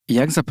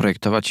Jak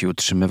zaprojektować i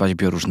utrzymywać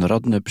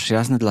bioróżnorodny,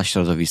 przyjazny dla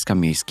środowiska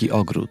miejski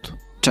ogród?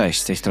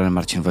 Cześć, z tej strony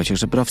Marcin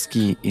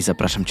Wojciech-Żebrowski i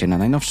zapraszam Cię na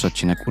najnowszy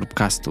odcinek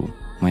Urbcastu,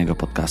 mojego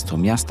podcastu o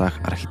miastach,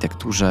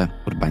 architekturze,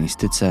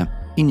 urbanistyce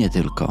i nie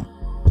tylko.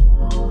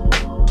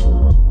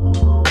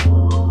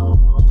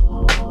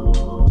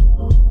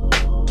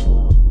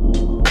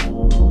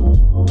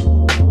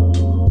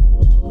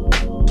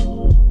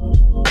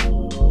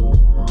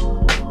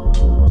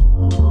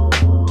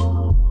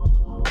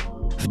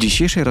 W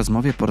dzisiejszej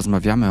rozmowie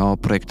porozmawiamy o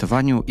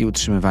projektowaniu i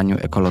utrzymywaniu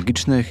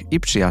ekologicznych i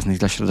przyjaznych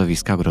dla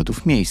środowiska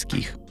ogrodów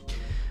miejskich.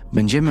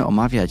 Będziemy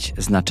omawiać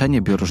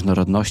znaczenie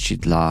bioróżnorodności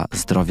dla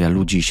zdrowia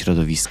ludzi i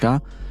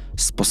środowiska,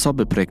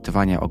 sposoby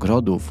projektowania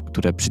ogrodów,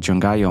 które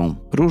przyciągają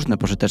różne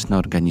pożyteczne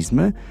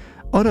organizmy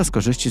oraz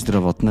korzyści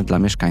zdrowotne dla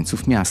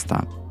mieszkańców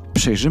miasta.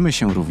 Przyjrzymy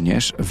się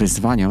również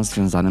wyzwaniom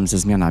związanym ze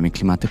zmianami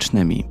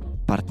klimatycznymi.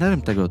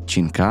 Partnerem tego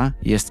odcinka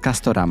jest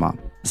Castorama,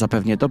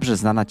 zapewne dobrze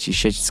znana Ci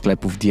sieć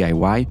sklepów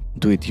DIY,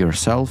 Do It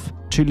Yourself,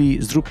 czyli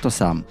zrób to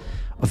sam,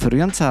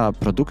 oferująca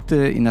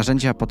produkty i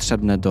narzędzia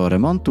potrzebne do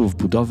remontów,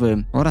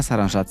 budowy oraz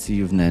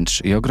aranżacji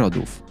wnętrz i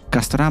ogrodów.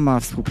 Castorama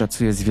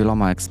współpracuje z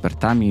wieloma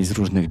ekspertami z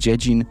różnych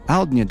dziedzin,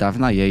 a od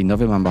niedawna jej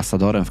nowym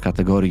ambasadorem w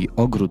kategorii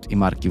ogród i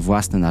marki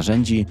własne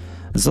narzędzi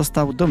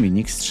został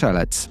Dominik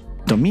Strzelec.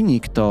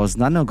 Dominik to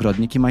znany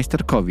ogrodnik i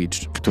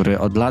majsterkowicz, który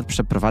od lat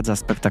przeprowadza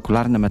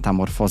spektakularne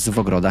metamorfozy w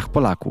ogrodach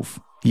Polaków.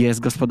 Jest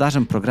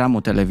gospodarzem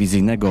programu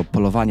telewizyjnego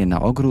Polowanie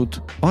na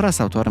ogród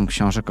oraz autorem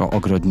książek o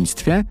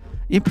ogrodnictwie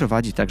i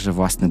prowadzi także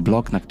własny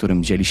blog, na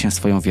którym dzieli się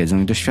swoją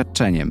wiedzą i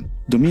doświadczeniem.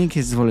 Dominik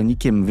jest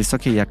zwolennikiem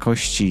wysokiej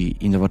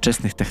jakości i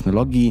nowoczesnych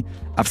technologii,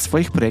 a w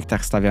swoich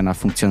projektach stawia na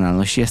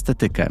funkcjonalność i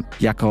estetykę.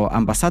 Jako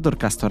ambasador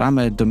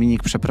Castoramy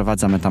Dominik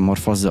przeprowadza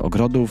metamorfozy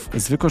ogrodów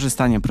z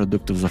wykorzystaniem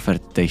produktów z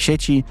oferty tej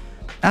sieci,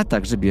 a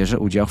także bierze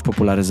udział w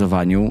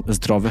popularyzowaniu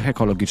zdrowych,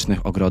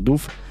 ekologicznych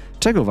ogrodów,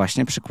 czego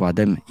właśnie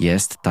przykładem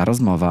jest ta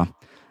rozmowa.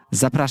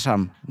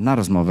 Zapraszam na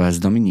rozmowę z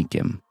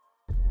Dominikiem.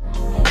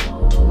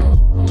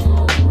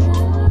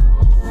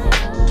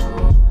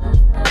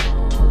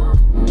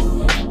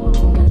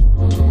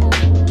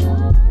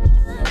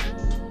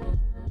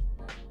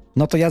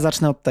 No to ja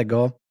zacznę od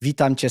tego.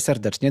 Witam Cię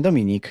serdecznie,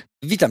 Dominik.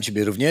 Witam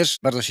Ciebie również.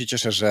 Bardzo się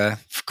cieszę, że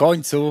w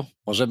końcu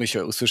możemy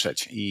się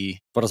usłyszeć i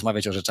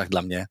porozmawiać o rzeczach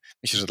dla mnie,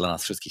 myślę, że dla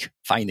nas wszystkich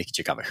fajnych i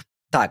ciekawych.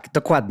 Tak,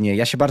 dokładnie.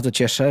 Ja się bardzo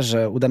cieszę,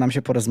 że uda nam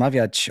się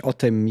porozmawiać o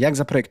tym, jak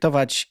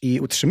zaprojektować i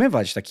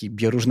utrzymywać taki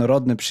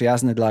bioróżnorodny,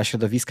 przyjazny dla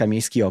środowiska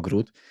miejski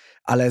ogród.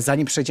 Ale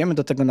zanim przejdziemy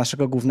do tego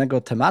naszego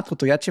głównego tematu,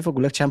 to ja Cię w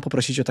ogóle chciałem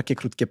poprosić o takie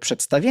krótkie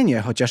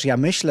przedstawienie, chociaż ja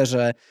myślę,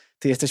 że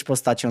Ty jesteś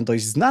postacią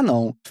dość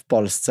znaną w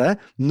Polsce,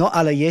 no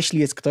ale jeśli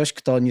jest ktoś,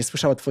 kto nie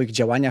słyszał o Twoich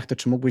działaniach, to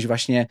czy mógłbyś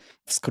właśnie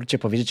w skrócie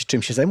powiedzieć,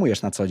 czym się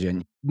zajmujesz na co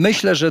dzień?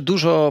 Myślę, że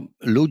dużo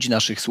ludzi,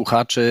 naszych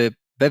słuchaczy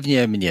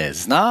pewnie mnie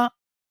zna,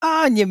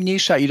 a nie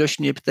mniejsza ilość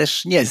mnie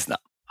też nie zna.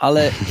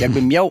 Ale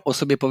jakbym miał o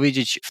sobie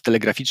powiedzieć w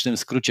telegraficznym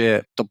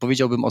skrócie, to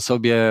powiedziałbym o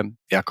sobie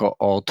jako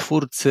o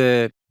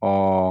twórcy,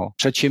 o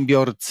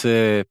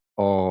przedsiębiorcy,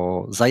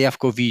 o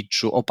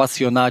zajawkowiczu, o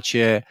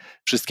pasjonacie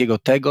wszystkiego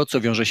tego,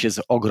 co wiąże się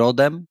z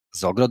ogrodem,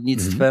 z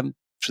ogrodnictwem,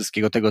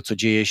 wszystkiego tego, co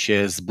dzieje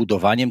się z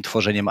budowaniem,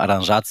 tworzeniem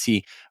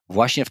aranżacji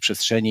właśnie w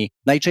przestrzeni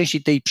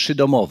najczęściej tej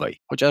przydomowej.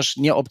 Chociaż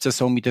nie obce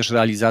są mi też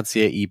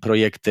realizacje i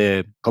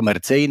projekty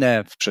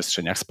komercyjne w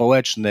przestrzeniach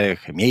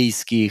społecznych,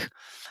 miejskich,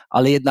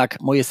 ale jednak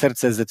moje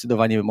serce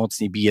zdecydowanie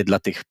mocniej bije dla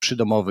tych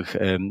przydomowych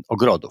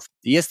ogrodów.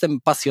 Jestem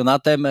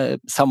pasjonatem,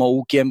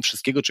 samoukiem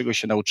wszystkiego, czego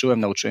się nauczyłem.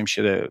 Nauczyłem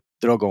się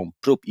drogą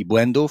prób i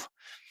błędów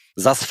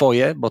za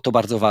swoje, bo to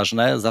bardzo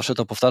ważne. Zawsze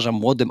to powtarzam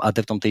młodym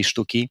adeptom tej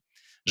sztuki,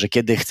 że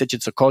kiedy chcecie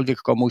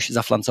cokolwiek komuś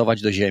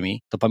zaflancować do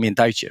ziemi, to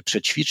pamiętajcie,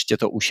 przećwiczcie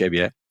to u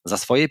siebie za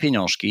swoje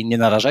pieniążki, nie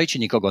narażajcie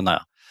nikogo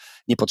na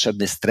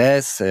niepotrzebny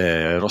stres,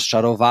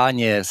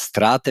 rozczarowanie,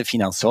 stratę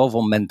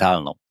finansową,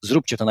 mentalną.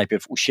 Zróbcie to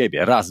najpierw u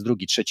siebie, raz,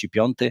 drugi, trzeci,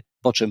 piąty,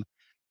 po czym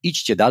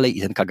idźcie dalej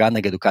i ten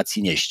kaganek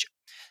edukacji nieście.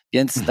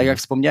 Więc tak jak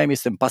wspomniałem,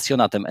 jestem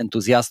pasjonatem,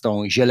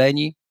 entuzjastą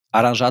zieleni,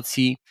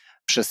 aranżacji,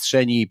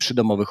 przestrzeni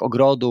przydomowych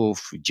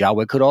ogrodów,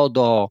 działek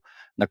RODO,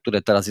 na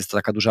które teraz jest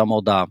taka duża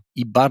moda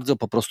i bardzo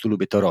po prostu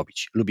lubię to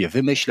robić. Lubię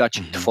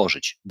wymyślać,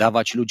 tworzyć,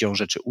 dawać ludziom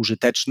rzeczy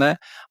użyteczne,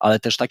 ale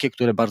też takie,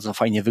 które bardzo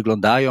fajnie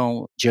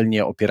wyglądają,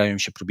 dzielnie opierają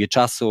się próbie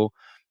czasu,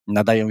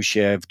 nadają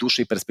się w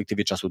dłuższej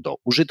perspektywie czasu do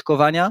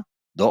użytkowania,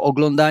 do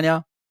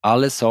oglądania,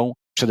 ale są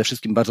przede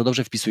wszystkim bardzo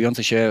dobrze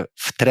wpisujące się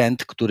w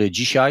trend, który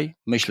dzisiaj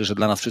myślę, że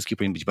dla nas wszystkich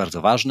powinien być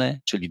bardzo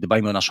ważny, czyli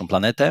dbajmy o naszą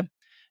planetę,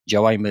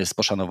 działajmy z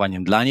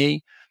poszanowaniem dla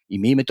niej, i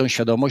miejmy tą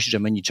świadomość, że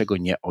my niczego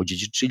nie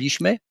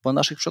odziedziczyliśmy po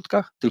naszych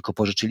przodkach, tylko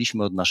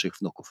pożyczyliśmy od naszych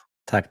wnuków.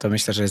 Tak, to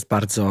myślę, że jest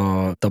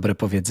bardzo dobre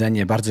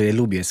powiedzenie, bardzo je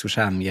lubię,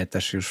 słyszałem je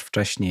też już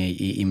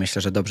wcześniej i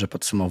myślę, że dobrze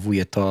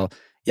podsumowuje to,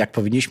 jak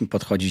powinniśmy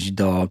podchodzić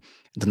do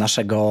do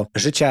naszego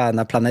życia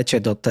na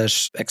planecie, do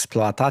też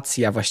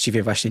eksploatacji, a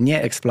właściwie właśnie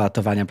nie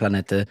eksploatowania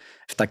planety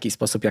w taki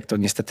sposób, jak to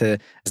niestety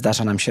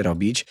zdarza nam się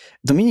robić.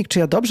 Dominik, czy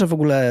ja dobrze w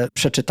ogóle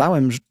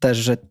przeczytałem też,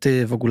 że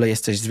ty w ogóle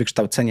jesteś z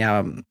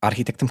wykształcenia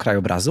architektem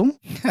krajobrazu?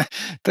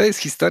 To jest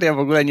historia w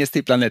ogóle nie z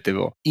tej planety,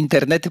 bo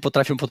internety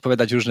potrafią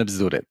podpowiadać różne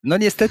bzdury. No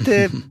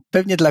niestety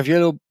pewnie dla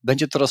wielu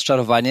będzie to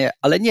rozczarowanie,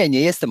 ale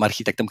nie jestem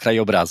architektem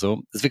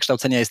krajobrazu. Z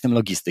wykształcenia jestem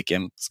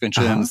logistykiem.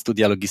 Skończyłem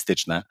studia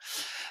logistyczne.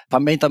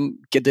 Pamiętam,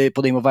 kiedy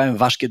podejmowałem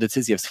ważkie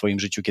decyzje w swoim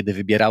życiu, kiedy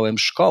wybierałem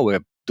szkoły,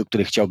 do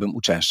których chciałbym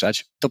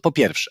uczęszczać, to po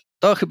pierwsze,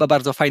 to chyba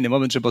bardzo fajny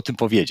moment, żeby o tym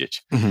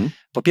powiedzieć.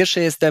 Po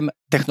pierwsze jestem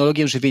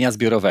technologiem żywienia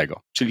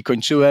zbiorowego, czyli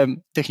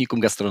kończyłem technikum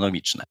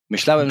gastronomiczne.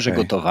 Myślałem, że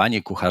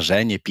gotowanie,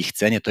 kucharzenie,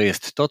 pichcenie to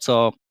jest to,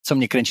 co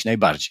mnie kręci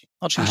najbardziej.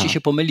 Oczywiście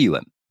się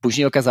pomyliłem.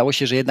 Później okazało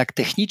się, że jednak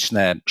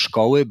techniczne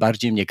szkoły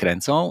bardziej mnie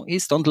kręcą i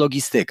stąd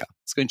logistyka.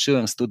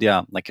 Skończyłem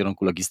studia na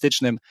kierunku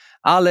logistycznym,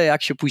 ale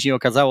jak się później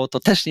okazało, to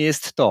też nie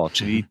jest to,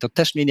 czyli to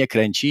też mnie nie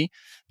kręci,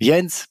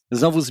 więc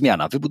znowu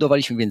zmiana.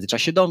 Wybudowaliśmy w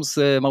międzyczasie dom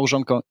z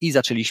małżonką i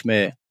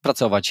zaczęliśmy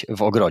pracować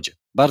w ogrodzie.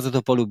 Bardzo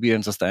to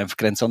polubiłem, zostałem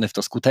wkręcony w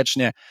to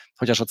skutecznie,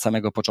 chociaż od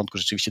samego początku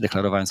rzeczywiście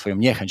deklarowałem swoją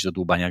niechęć do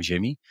dłubania w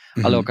ziemi,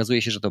 ale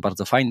okazuje się, że to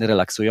bardzo fajne,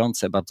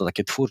 relaksujące, bardzo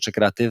takie twórcze,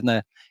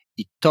 kreatywne.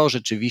 I to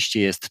rzeczywiście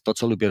jest to,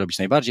 co lubię robić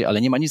najbardziej,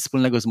 ale nie ma nic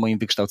wspólnego z moim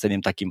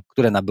wykształceniem takim,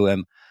 które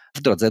nabyłem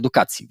w drodze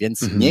edukacji.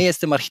 Więc nie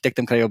jestem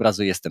architektem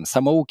krajobrazu, jestem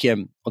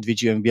samoukiem.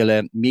 Odwiedziłem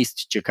wiele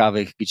miejsc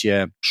ciekawych,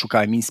 gdzie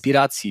szukałem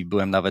inspiracji.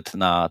 Byłem nawet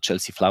na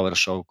Chelsea Flower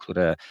Show,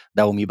 które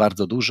dało mi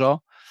bardzo dużo.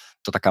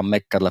 To taka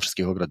mekka dla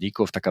wszystkich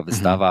ogrodników, taka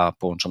wystawa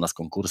połączona z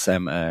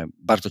konkursem,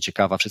 bardzo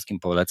ciekawa, wszystkim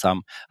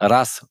polecam.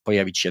 Raz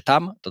pojawić się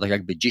tam, to tak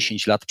jakby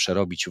 10 lat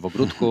przerobić w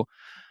ogródku.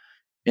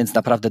 Więc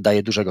naprawdę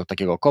daje dużego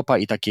takiego kopa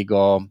i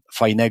takiego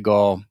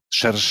fajnego,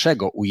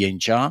 szerszego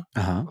ujęcia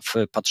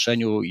w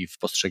patrzeniu i w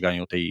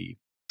postrzeganiu tej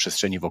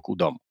przestrzeni wokół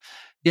domu.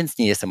 Więc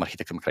nie jestem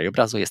architektem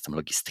krajobrazu, jestem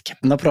logistykiem.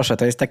 No proszę,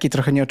 to jest taki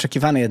trochę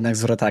nieoczekiwany jednak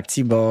zwrot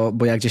akcji,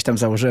 bo ja gdzieś tam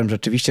założyłem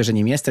rzeczywiście, że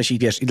nim jesteś i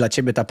wiesz, i dla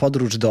ciebie ta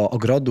podróż do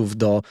ogrodów,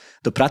 do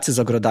pracy z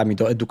ogrodami,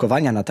 do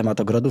edukowania na temat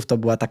ogrodów, to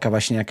była taka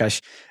właśnie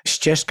jakaś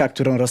ścieżka,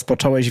 którą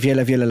rozpocząłeś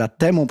wiele, wiele lat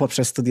temu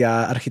poprzez studia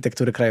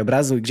architektury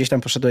krajobrazu i gdzieś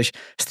tam poszedłeś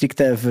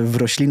stricte w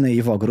rośliny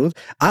i w ogród,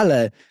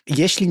 ale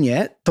jeśli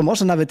nie, to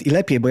może nawet i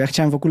lepiej, bo ja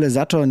chciałem w ogóle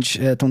zacząć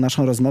tą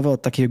naszą rozmowę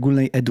od takiej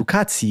ogólnej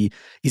edukacji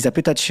i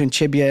zapytać się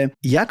ciebie,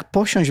 jak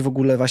posiąść w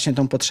ogóle właśnie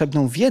tą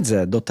potrzebną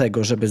wiedzę do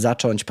tego, żeby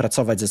zacząć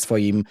pracować ze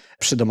swoim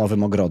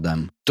przydomowym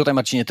ogrodem. Tutaj,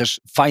 Marcinie,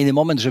 też fajny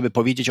moment, żeby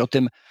powiedzieć o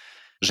tym,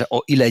 że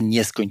o ile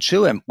nie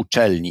skończyłem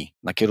uczelni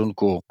na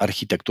kierunku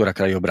architektura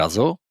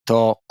krajobrazu,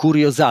 to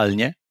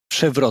kuriozalnie,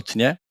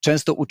 przewrotnie,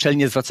 często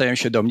uczelnie zwracają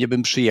się do mnie,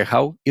 bym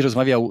przyjechał i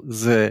rozmawiał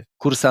z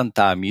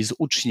kursantami, z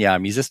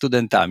uczniami, ze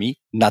studentami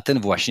na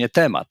ten właśnie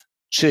temat.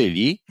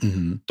 Czyli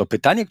to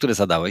pytanie, które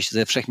zadałeś,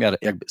 ze wszechmiar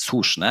jakby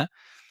słuszne,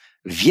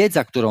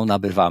 wiedza, którą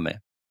nabywamy,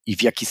 i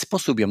w jaki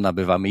sposób ją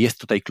nabywamy, jest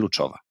tutaj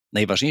kluczowa.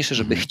 Najważniejsze,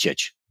 żeby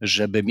chcieć,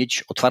 żeby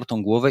mieć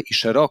otwartą głowę i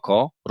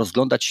szeroko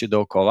rozglądać się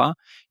dookoła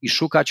i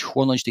szukać,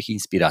 chłonąć tych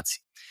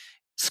inspiracji.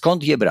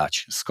 Skąd je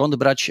brać? Skąd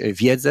brać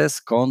wiedzę?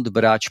 Skąd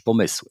brać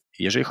pomysły?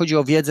 Jeżeli chodzi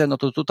o wiedzę, no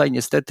to tutaj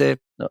niestety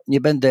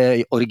nie będę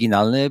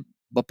oryginalny,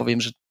 bo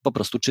powiem, że po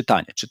prostu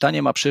czytanie.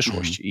 Czytanie ma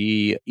przyszłość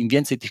i im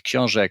więcej tych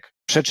książek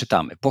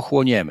przeczytamy,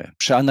 pochłoniemy,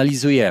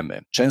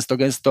 przeanalizujemy, często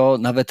gęsto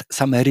nawet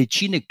same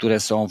ryciny, które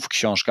są w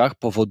książkach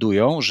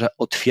powodują, że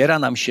otwiera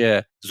nam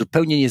się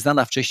zupełnie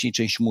nieznana wcześniej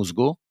część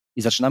mózgu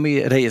i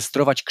zaczynamy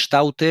rejestrować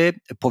kształty,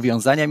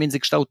 powiązania między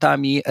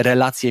kształtami,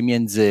 relacje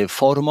między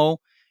formą,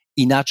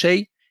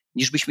 inaczej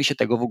niż byśmy się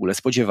tego w ogóle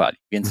spodziewali.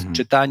 Więc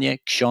czytanie,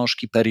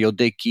 książki,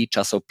 periodyki,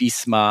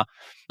 czasopisma,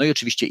 no i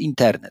oczywiście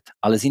internet.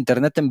 Ale z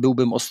internetem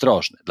byłbym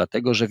ostrożny,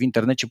 dlatego że w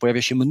internecie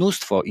pojawia się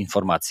mnóstwo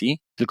informacji,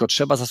 tylko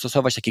trzeba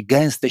zastosować takie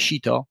gęste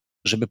sito,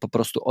 żeby po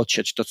prostu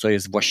odsiać to, co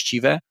jest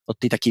właściwe, od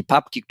tej takiej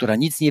papki, która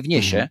nic nie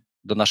wniesie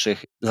do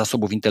naszych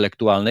zasobów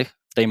intelektualnych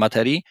w tej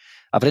materii,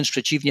 a wręcz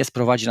przeciwnie,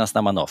 sprowadzi nas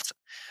na manowce.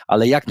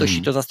 Ale jak to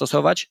sito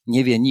zastosować?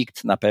 Nie wie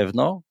nikt na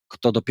pewno,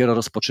 kto dopiero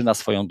rozpoczyna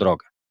swoją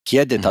drogę.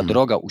 Kiedy ta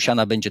droga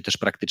usiana będzie też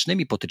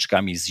praktycznymi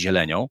potyczkami z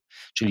zielenią,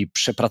 czyli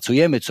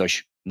przepracujemy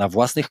coś na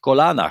własnych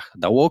kolanach,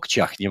 na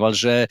łokciach,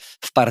 niemalże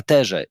w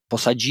parterze,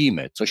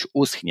 posadzimy, coś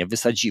uschnie,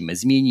 wysadzimy,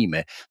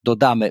 zmienimy,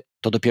 dodamy,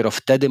 to dopiero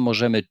wtedy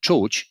możemy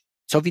czuć,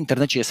 co w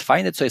internecie jest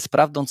fajne, co jest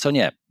prawdą, co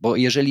nie. Bo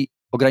jeżeli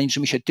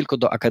ograniczymy się tylko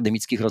do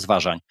akademickich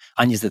rozważań,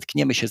 a nie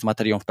zetkniemy się z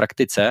materią w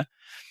praktyce,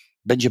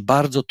 będzie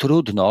bardzo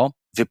trudno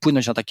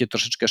wypłynąć na takie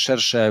troszeczkę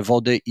szersze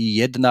wody i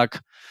jednak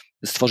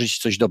stworzyć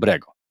coś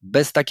dobrego.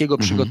 Bez takiego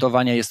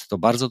przygotowania jest to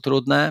bardzo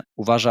trudne.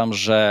 Uważam,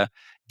 że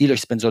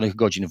ilość spędzonych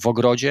godzin w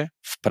ogrodzie,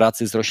 w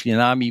pracy z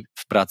roślinami,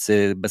 w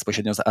pracy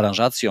bezpośrednio z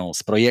aranżacją,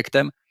 z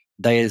projektem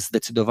daje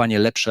zdecydowanie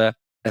lepsze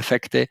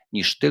efekty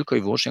niż tylko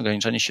i wyłącznie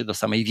ograniczanie się do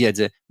samej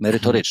wiedzy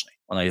merytorycznej.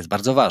 Ona jest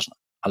bardzo ważna,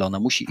 ale ona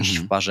musi iść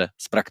w parze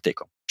z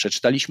praktyką.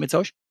 Przeczytaliśmy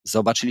coś,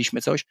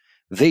 zobaczyliśmy coś,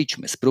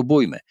 Wyjdźmy,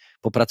 spróbujmy,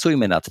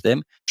 popracujmy nad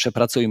tym,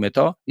 przepracujmy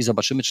to i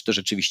zobaczymy, czy to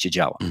rzeczywiście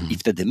działa. I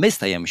wtedy my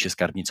stajemy się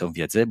skarbnicą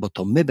wiedzy, bo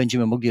to my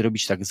będziemy mogli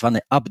robić tak zwany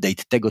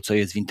update tego, co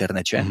jest w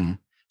internecie,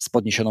 z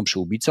podniesioną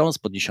przyłbicą, z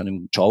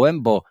podniesionym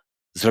czołem, bo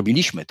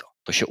zrobiliśmy to.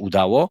 To się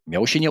udało,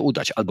 miało się nie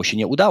udać, albo się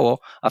nie udało,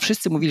 a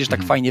wszyscy mówili, że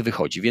tak fajnie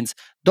wychodzi. Więc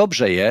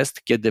dobrze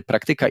jest, kiedy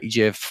praktyka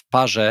idzie w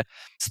parze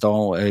z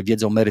tą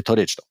wiedzą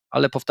merytoryczną.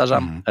 Ale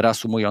powtarzam,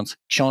 reasumując,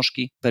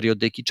 książki,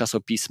 periodyki,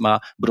 czasopisma,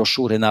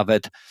 broszury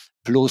nawet,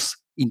 plus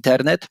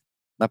internet,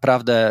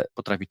 naprawdę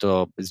potrafi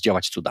to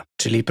zdziałać cuda.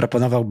 Czyli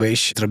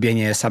proponowałbyś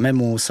zrobienie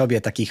samemu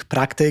sobie takich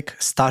praktyk,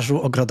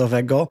 stażu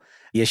ogrodowego,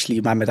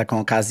 jeśli mamy taką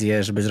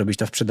okazję, żeby zrobić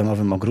to w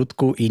przydomowym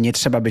ogródku i nie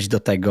trzeba być do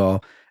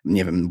tego,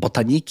 nie wiem,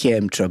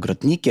 botanikiem, czy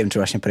ogrodnikiem, czy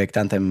właśnie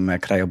projektantem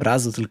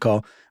krajobrazu,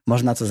 tylko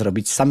można to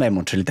zrobić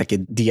samemu, czyli takie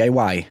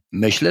DIY.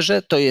 Myślę,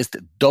 że to jest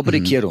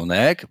dobry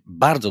kierunek,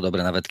 bardzo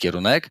dobry nawet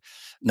kierunek.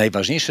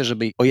 Najważniejsze,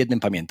 żeby o jednym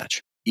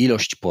pamiętać.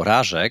 Ilość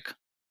porażek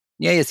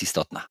nie jest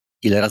istotna.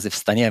 Ile razy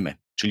wstaniemy,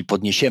 czyli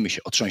podniesiemy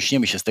się,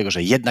 otrząśniemy się z tego,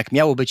 że jednak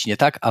miało być nie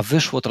tak, a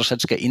wyszło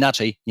troszeczkę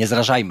inaczej, nie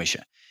zrażajmy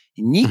się.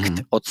 Nikt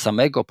od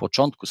samego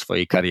początku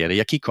swojej kariery,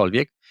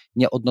 jakiejkolwiek,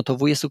 nie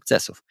odnotowuje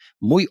sukcesów.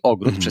 Mój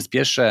ogród przez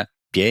pierwsze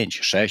 5,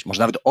 6, może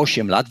nawet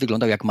 8 lat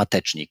wyglądał jak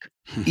matecznik.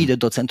 Idę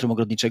do centrum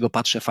ogrodniczego,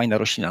 patrzę, fajna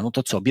roślina, no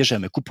to co,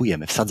 bierzemy,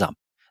 kupujemy, wsadzamy.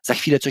 Za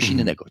chwilę coś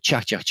innego,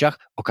 ciach, ciach, ciach,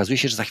 okazuje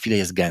się, że za chwilę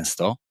jest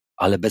gęsto,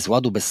 ale bez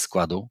ładu, bez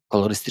składu,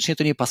 kolorystycznie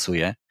to nie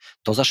pasuje,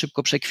 to za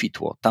szybko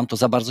przekwitło, tamto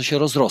za bardzo się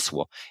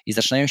rozrosło i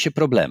zaczynają się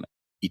problemy.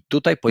 I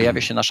tutaj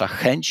pojawia się nasza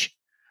chęć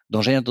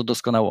dążenia do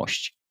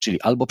doskonałości,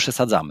 czyli albo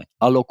przesadzamy,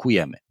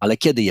 alokujemy, ale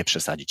kiedy je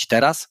przesadzić?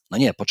 Teraz? No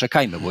nie,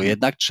 poczekajmy, bo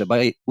jednak trzeba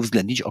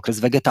uwzględnić okres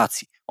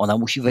wegetacji. Ona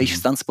musi wejść w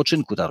stan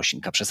spoczynku, ta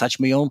roślinka,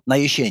 przesadźmy ją na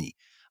jesieni.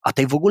 A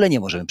tej w ogóle nie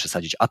możemy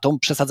przesadzić, a tą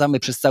przesadzamy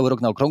przez cały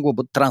rok na okrągło,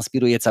 bo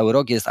transpiruje cały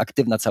rok, jest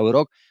aktywna cały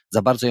rok,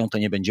 za bardzo ją to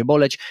nie będzie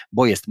boleć,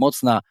 bo jest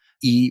mocna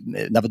i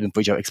nawet bym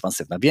powiedział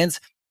ekspansywna.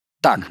 Więc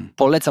tak,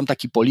 polecam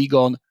taki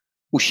poligon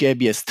u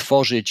siebie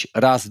stworzyć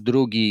raz,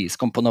 drugi,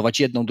 skomponować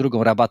jedną,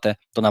 drugą rabatę,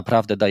 to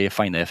naprawdę daje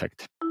fajny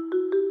efekt.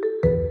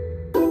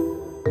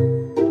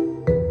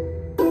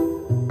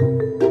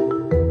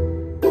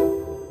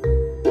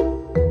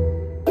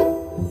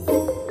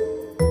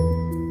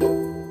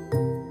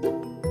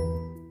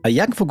 A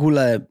jak w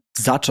ogóle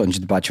zacząć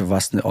dbać o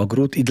własny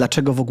ogród i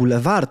dlaczego w ogóle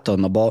warto?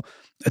 No bo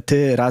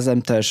ty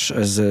razem też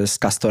z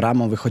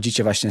Castoramą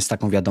wychodzicie właśnie z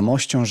taką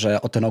wiadomością,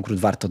 że o ten ogród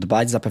warto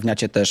dbać,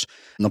 zapewniacie też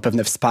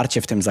pewne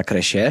wsparcie w tym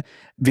zakresie,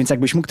 więc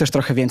jakbyś mógł też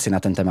trochę więcej na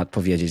ten temat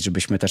powiedzieć,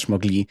 żebyśmy też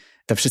mogli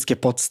te wszystkie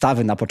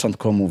podstawy na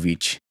początku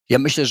omówić. Ja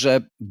myślę,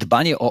 że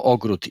dbanie o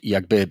ogród i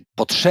jakby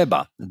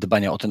potrzeba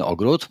dbania o ten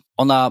ogród,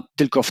 ona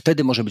tylko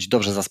wtedy może być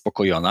dobrze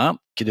zaspokojona,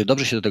 kiedy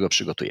dobrze się do tego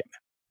przygotujemy.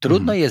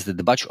 Trudno jest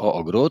dbać o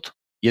ogród,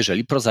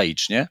 jeżeli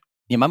prozaicznie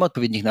nie mamy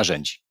odpowiednich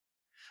narzędzi.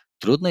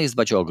 Trudno jest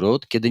dbać o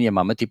ogród, kiedy nie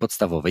mamy tej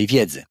podstawowej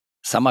wiedzy.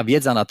 Sama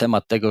wiedza na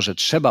temat tego, że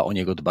trzeba o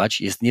niego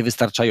dbać, jest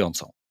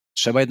niewystarczającą.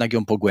 Trzeba jednak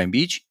ją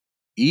pogłębić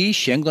i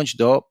sięgnąć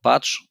do,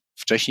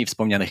 wcześniej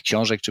wspomnianych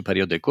książek czy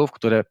periodyków,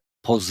 które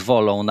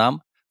pozwolą nam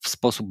w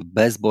sposób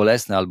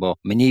bezbolesny albo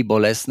mniej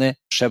bolesny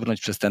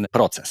przebrnąć przez ten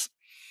proces.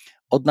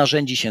 Od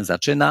narzędzi się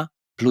zaczyna,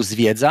 plus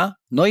wiedza,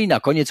 no i na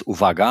koniec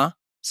uwaga,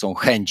 są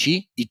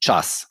chęci i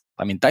czas.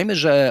 Pamiętajmy,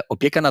 że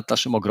opieka nad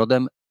naszym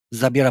ogrodem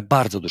zabiera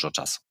bardzo dużo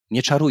czasu.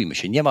 Nie czarujmy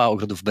się, nie ma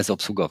ogrodów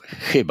bezobsługowych,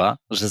 chyba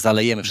że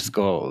zalejemy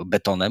wszystko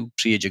betonem,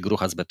 przyjedzie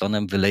grucha z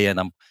betonem, wyleje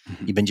nam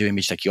i będziemy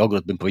mieć taki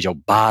ogród, bym powiedział,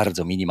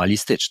 bardzo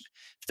minimalistyczny.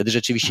 Wtedy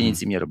rzeczywiście nic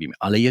z nim nie robimy.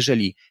 Ale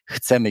jeżeli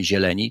chcemy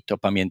zieleni, to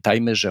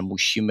pamiętajmy, że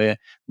musimy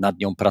nad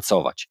nią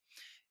pracować.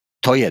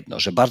 To jedno,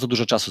 że bardzo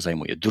dużo czasu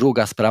zajmuje.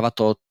 Druga sprawa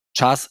to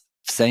czas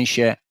w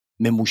sensie,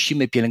 my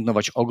musimy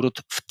pielęgnować ogród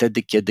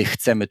wtedy, kiedy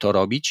chcemy to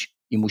robić,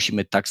 i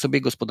musimy tak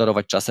sobie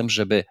gospodarować czasem,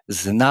 żeby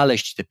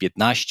znaleźć te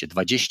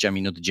 15-20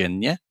 minut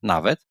dziennie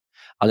nawet,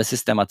 ale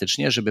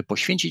systematycznie, żeby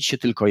poświęcić się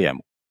tylko jemu.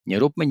 Nie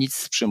róbmy nic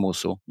z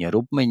przymusu, nie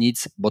róbmy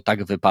nic, bo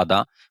tak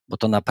wypada, bo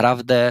to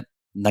naprawdę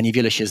na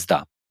niewiele się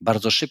zda.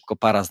 Bardzo szybko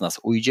para z nas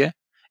ujdzie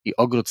i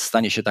ogród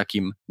stanie się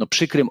takim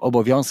przykrym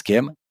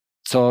obowiązkiem,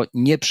 co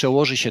nie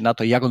przełoży się na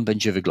to, jak on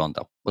będzie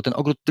wyglądał. Bo ten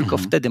ogród tylko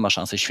wtedy ma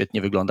szansę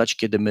świetnie wyglądać,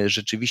 kiedy my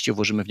rzeczywiście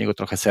włożymy w niego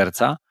trochę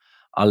serca,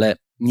 ale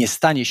nie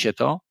stanie się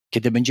to,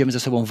 kiedy będziemy ze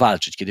sobą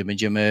walczyć, kiedy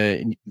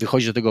będziemy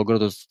wychodzić do tego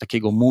ogrodu z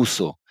takiego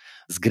musu,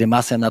 z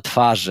grymasem na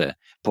twarzy,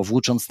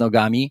 powłócząc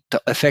nogami,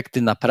 to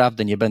efekty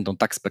naprawdę nie będą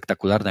tak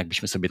spektakularne,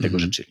 jakbyśmy sobie tego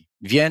życzyli.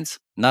 Więc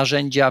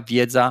narzędzia,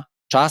 wiedza,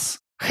 czas,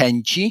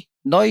 chęci,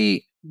 no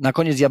i na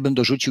koniec ja bym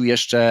dorzucił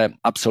jeszcze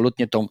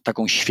absolutnie tą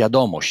taką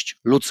świadomość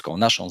ludzką,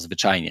 naszą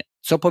zwyczajnie.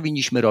 Co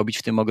powinniśmy robić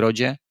w tym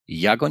ogrodzie?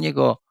 Jak o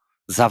niego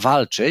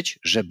zawalczyć,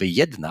 żeby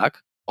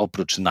jednak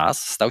oprócz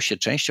nas stał się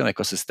częścią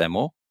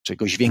ekosystemu,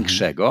 czegoś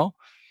większego,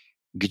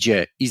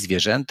 gdzie i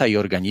zwierzęta, i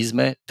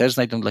organizmy też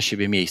znajdą dla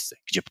siebie miejsce,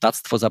 gdzie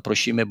ptactwo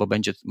zaprosimy, bo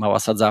będzie mała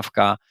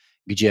sadzawka,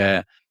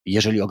 gdzie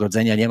jeżeli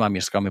ogrodzenia nie ma,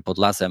 mieszkamy pod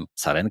lasem,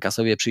 sarenka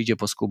sobie przyjdzie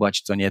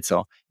poskubać co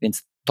nieco,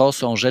 więc to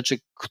są rzeczy,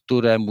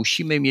 które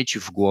musimy mieć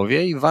w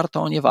głowie i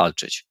warto o nie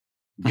walczyć.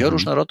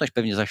 Bioróżnorodność,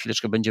 pewnie za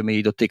chwileczkę będziemy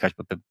jej dotykać,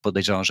 bo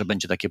podejrzewam, że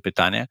będzie takie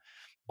pytanie.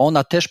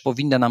 Ona też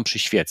powinna nam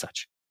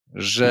przyświecać,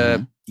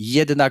 że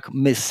jednak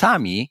my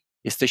sami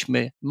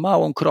jesteśmy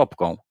małą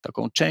kropką,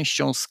 taką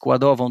częścią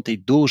składową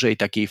tej dużej,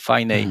 takiej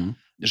fajnej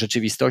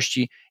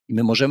rzeczywistości i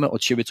my możemy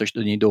od siebie coś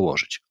do niej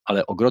dołożyć.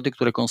 Ale ogrody,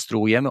 które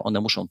konstruujemy,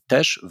 one muszą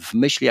też w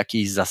myśl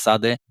jakiejś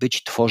zasady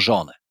być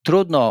tworzone.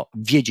 Trudno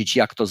wiedzieć,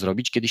 jak to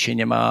zrobić, kiedy się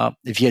nie ma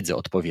wiedzy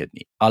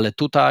odpowiedniej, ale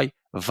tutaj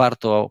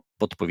warto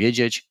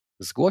podpowiedzieć,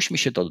 zgłośmy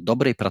się do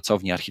dobrej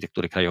pracowni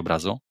architektury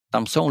krajobrazu.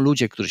 Tam są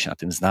ludzie, którzy się na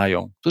tym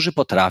znają, którzy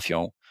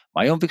potrafią,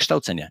 mają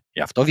wykształcenie.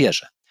 Ja w to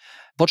wierzę.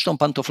 Pocztą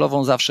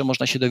pantoflową zawsze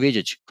można się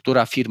dowiedzieć,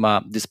 która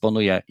firma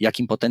dysponuje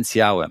jakim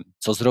potencjałem,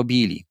 co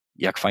zrobili,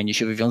 jak fajnie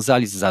się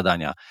wywiązali z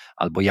zadania,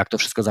 albo jak to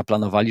wszystko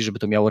zaplanowali, żeby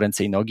to miało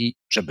ręce i nogi,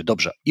 żeby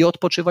dobrze i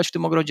odpoczywać w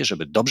tym ogrodzie,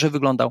 żeby dobrze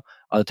wyglądał,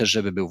 ale też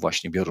żeby był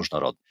właśnie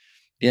bioróżnorodny.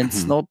 Więc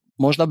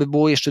można by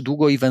było jeszcze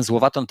długo i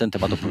węzłowato na ten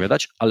temat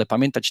opowiadać, ale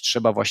pamiętać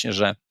trzeba właśnie,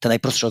 że te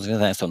najprostsze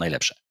rozwiązania są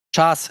najlepsze.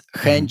 Czas,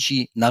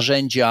 chęci,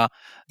 narzędzia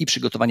i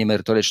przygotowanie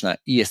merytoryczne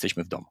i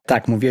jesteśmy w domu.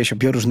 Tak, mówiłeś o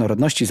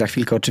bioróżnorodności, za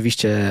chwilkę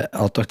oczywiście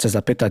o to chcę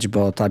zapytać,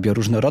 bo ta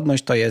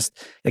bioróżnorodność to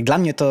jest, jak dla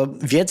mnie to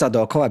wiedza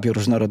dookoła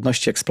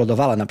bioróżnorodności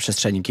eksplodowała na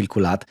przestrzeni kilku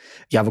lat.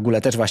 Ja w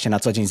ogóle też właśnie na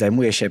co dzień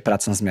zajmuję się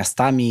pracą z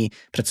miastami,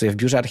 pracuję w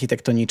biurze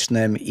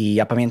architektonicznym i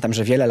ja pamiętam,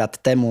 że wiele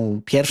lat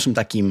temu pierwszym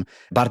takim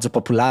bardzo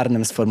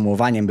popularnym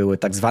sformułowaniem były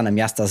tak zwane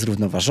miasta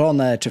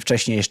zrównoważone, czy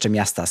wcześniej jeszcze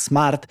miasta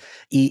smart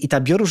i ta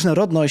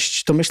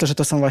bioróżnorodność, to myślę, że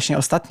to są właśnie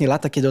ostatnie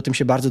lata, kiedy o tym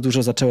się bardzo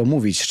dużo zaczęło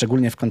mówić,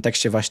 szczególnie w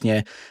kontekście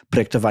właśnie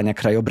projektowania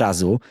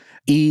krajobrazu.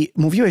 I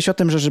mówiłeś o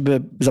tym, że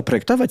żeby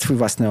zaprojektować swój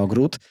własny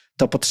ogród,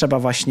 to potrzeba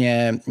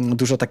właśnie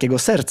dużo takiego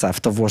serca w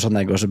to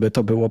włożonego, żeby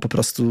to było po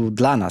prostu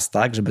dla nas,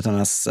 tak? Żeby to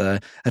nas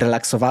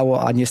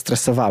relaksowało, a nie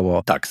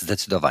stresowało. Tak,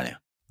 zdecydowanie.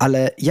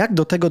 Ale jak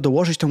do tego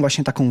dołożyć tą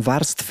właśnie taką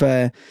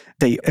warstwę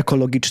tej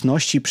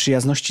ekologiczności,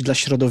 przyjazności dla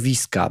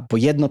środowiska? Bo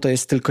jedno to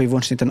jest tylko i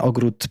wyłącznie ten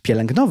ogród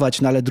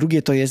pielęgnować, no ale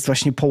drugie to jest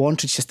właśnie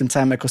połączyć się z tym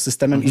całym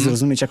ekosystemem i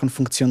zrozumieć, jak on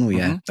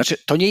funkcjonuje. Znaczy,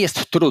 to nie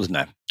jest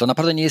trudne. To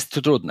naprawdę nie jest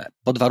trudne.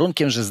 Pod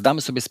warunkiem, że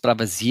zdamy sobie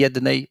sprawę z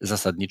jednej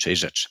zasadniczej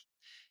rzeczy.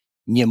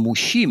 Nie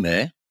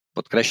musimy,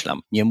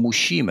 podkreślam, nie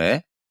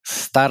musimy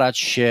starać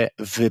się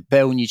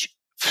wypełnić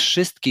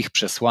wszystkich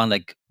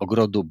przesłanek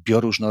ogrodu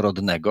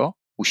bioróżnorodnego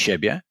u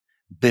siebie,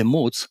 by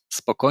móc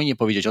spokojnie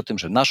powiedzieć o tym,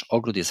 że nasz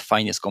ogród jest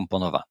fajnie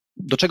skomponowany.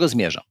 Do czego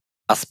zmierzam?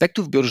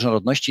 Aspektów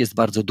bioróżnorodności jest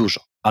bardzo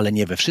dużo, ale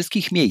nie we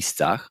wszystkich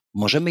miejscach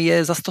możemy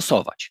je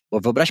zastosować. Bo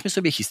wyobraźmy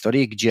sobie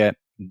historię, gdzie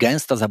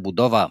gęsta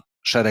zabudowa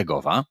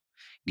szeregowa,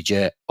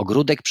 gdzie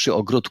ogródek przy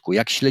ogródku,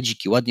 jak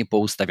śledziki, ładnie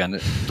poustawiane,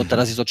 to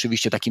teraz jest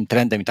oczywiście takim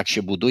trendem i tak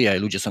się buduje.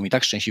 Ludzie są i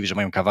tak szczęśliwi, że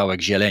mają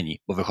kawałek zieleni,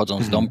 bo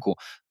wychodzą z domku,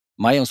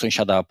 mają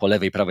sąsiada po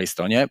lewej, prawej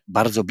stronie,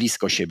 bardzo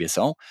blisko siebie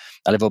są,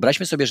 ale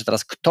wyobraźmy sobie, że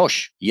teraz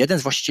ktoś, jeden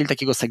z właścicieli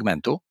takiego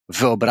segmentu,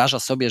 wyobraża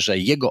sobie, że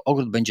jego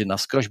ogród będzie na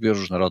wskroś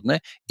bioróżnorodny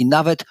i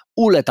nawet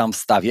ule tam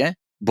wstawię,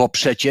 bo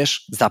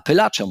przecież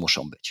zapylacze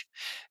muszą być.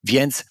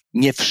 Więc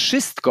nie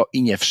wszystko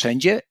i nie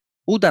wszędzie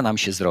uda nam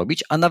się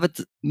zrobić, a nawet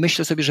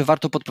myślę sobie, że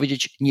warto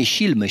podpowiedzieć, nie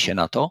silmy się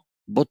na to,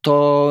 bo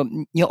to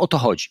nie o to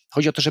chodzi.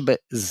 Chodzi o to, żeby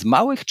z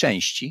małych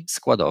części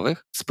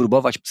składowych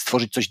spróbować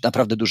stworzyć coś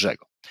naprawdę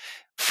dużego.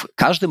 W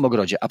każdym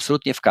ogrodzie,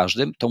 absolutnie w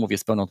każdym, to mówię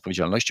z pełną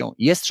odpowiedzialnością,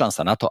 jest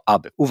szansa na to,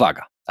 aby,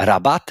 uwaga,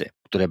 rabaty,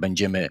 które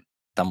będziemy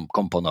tam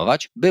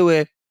komponować,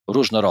 były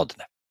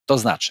różnorodne. To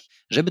znaczy,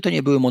 żeby to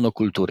nie były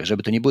monokultury,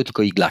 żeby to nie były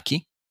tylko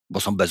iglaki, bo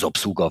są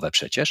bezobsługowe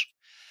przecież,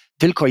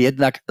 tylko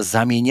jednak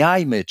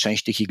zamieniajmy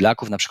część tych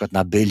iglaków na przykład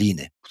na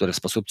byliny, które w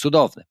sposób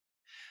cudowny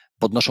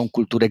podnoszą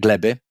kulturę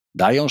gleby,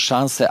 dają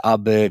szansę,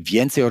 aby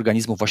więcej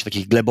organizmów właśnie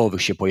takich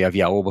glebowych się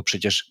pojawiało, bo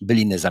przecież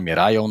byliny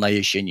zamierają na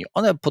jesieni.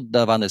 One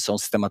poddawane są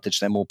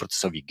systematycznemu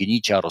procesowi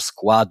gnicia,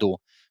 rozkładu.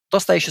 To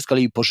staje się z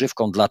kolei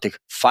pożywką dla tych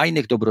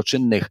fajnych,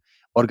 dobroczynnych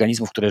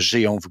organizmów, które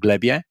żyją w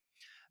glebie.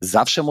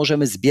 Zawsze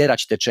możemy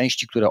zbierać te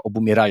części, które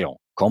obumierają,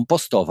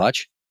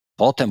 kompostować,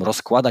 potem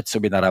rozkładać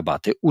sobie na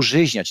rabaty,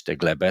 użyźniać tę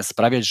glebę,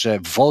 sprawiać, że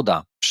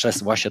woda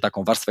przez właśnie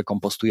taką warstwę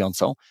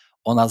kompostującą,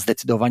 ona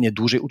zdecydowanie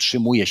dłużej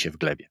utrzymuje się w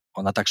glebie.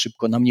 Ona tak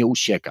szybko nam nie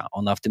ucieka.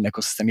 Ona w tym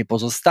ekosystemie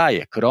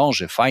pozostaje,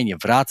 krąży, fajnie,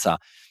 wraca.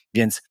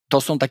 Więc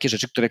to są takie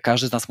rzeczy, które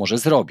każdy z nas może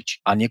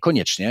zrobić, a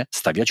niekoniecznie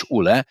stawiać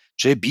ule,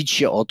 czy bić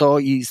się o to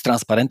i z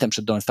transparentem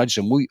przed domem stać,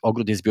 że mój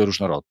ogród jest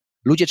bioróżnorodny.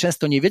 Ludzie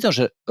często nie wiedzą,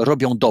 że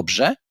robią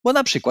dobrze, bo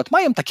na przykład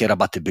mają takie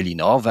rabaty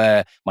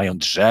bylinowe, mają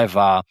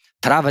drzewa,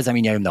 trawę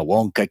zamieniają na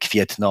łąkę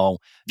kwietną,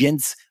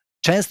 więc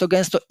często,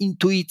 gęsto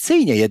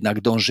intuicyjnie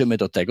jednak dążymy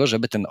do tego,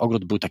 żeby ten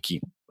ogród był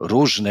taki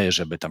różny,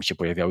 żeby tam się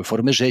pojawiały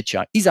formy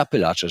życia i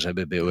zapylacze,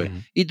 żeby były,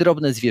 i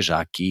drobne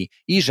zwierzaki,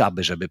 i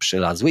żaby, żeby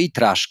przylazły, i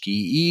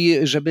traszki, i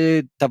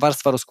żeby ta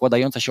warstwa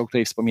rozkładająca się, o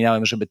której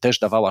wspominałem, żeby też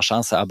dawała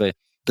szansę, aby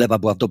gleba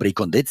była w dobrej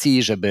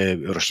kondycji, żeby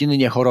rośliny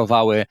nie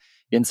chorowały.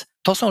 Więc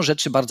to są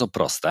rzeczy bardzo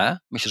proste.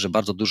 Myślę, że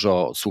bardzo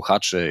dużo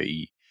słuchaczy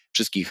i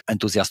wszystkich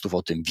entuzjastów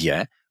o tym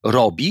wie,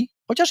 robi,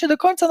 chociaż nie do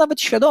końca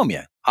nawet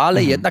świadomie,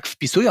 ale jednak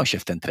wpisują się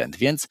w ten trend,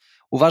 więc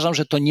uważam,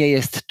 że to nie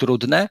jest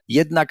trudne,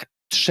 jednak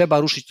trzeba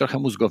ruszyć trochę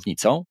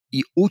mózgownicą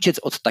i uciec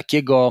od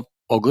takiego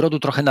ogrodu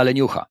trochę na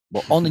leniucha,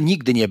 bo on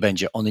nigdy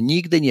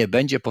nie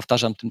będzie,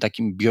 powtarzam, tym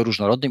takim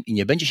bioróżnorodnym i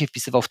nie będzie się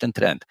wpisywał w ten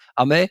trend.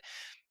 A my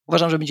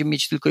uważam, że będziemy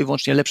mieć tylko i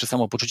wyłącznie lepsze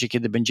samopoczucie,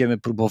 kiedy będziemy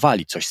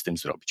próbowali coś z tym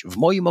zrobić. W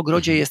moim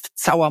ogrodzie jest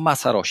cała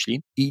masa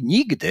roślin i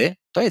nigdy,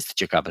 to jest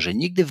ciekawe, że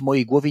nigdy w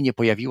mojej głowie nie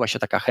pojawiła się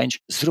taka chęć,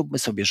 zróbmy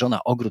sobie,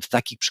 żona, ogród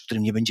taki, przy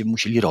którym nie będziemy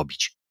musieli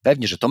robić.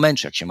 Pewnie, że to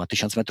męczy, jak się ma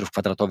 1000 metrów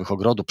kwadratowych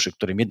ogrodu, przy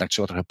którym jednak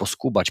trzeba trochę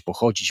poskubać,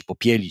 pochodzić,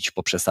 popielić,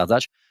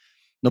 poprzesadzać.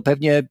 No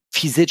pewnie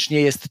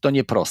fizycznie jest to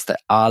nieproste,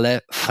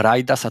 ale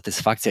frajda,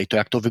 satysfakcja i to,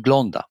 jak to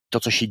wygląda, to,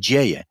 co się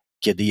dzieje,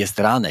 kiedy jest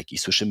ranek i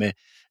słyszymy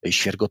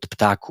świergot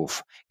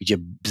ptaków, gdzie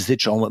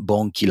bzyczą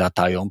bąki,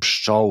 latają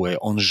pszczoły,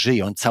 on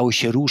żyje, on cały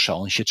się rusza,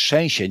 on się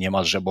trzęsie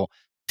niemalże, bo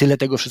tyle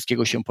tego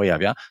wszystkiego się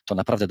pojawia, to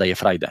naprawdę daje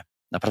frajdę.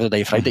 Naprawdę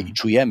daje frajdę i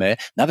czujemy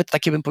nawet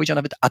takie, bym powiedział,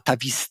 nawet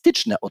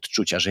atawistyczne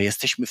odczucia, że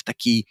jesteśmy w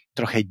takiej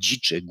trochę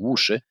dziczy,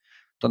 głuszy,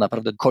 to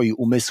naprawdę koi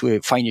umysły,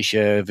 fajnie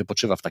się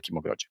wypoczywa w takim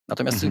ogrodzie.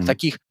 Natomiast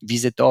takich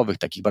wizytowych,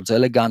 takich bardzo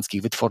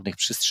eleganckich, wytwornych,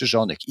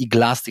 przystrzyżonych,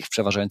 iglastych w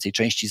przeważającej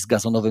części z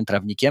gazonowym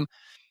trawnikiem,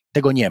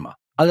 tego nie ma.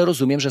 Ale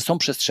rozumiem, że są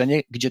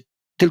przestrzenie, gdzie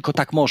tylko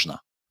tak można,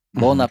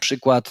 bo na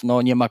przykład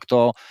nie ma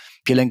kto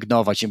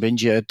pielęgnować, nie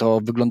będzie to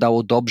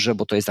wyglądało dobrze,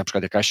 bo to jest na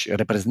przykład jakaś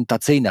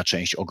reprezentacyjna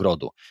część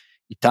ogrodu.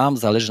 I tam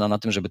zależy nam na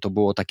tym, żeby to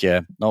było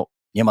takie,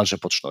 niemalże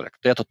pod sznurek.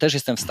 To ja to też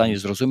jestem w stanie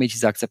zrozumieć i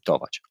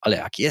zaakceptować. Ale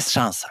jak jest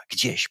szansa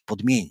gdzieś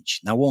podmienić,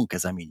 na łąkę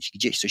zamienić,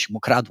 gdzieś coś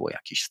mokradło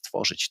jakieś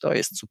stworzyć, to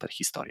jest super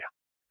historia.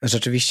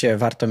 Rzeczywiście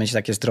warto mieć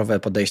takie zdrowe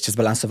podejście,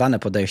 zbalansowane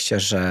podejście,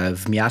 że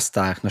w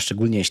miastach,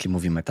 szczególnie jeśli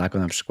mówimy o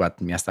na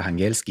przykład miastach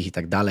angielskich i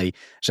tak dalej,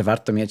 że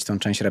warto mieć tą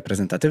część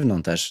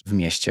reprezentatywną też w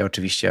mieście.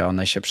 Oczywiście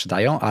one się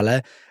przydają,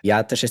 ale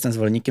ja też jestem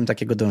zwolennikiem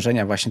takiego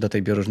dążenia właśnie do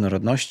tej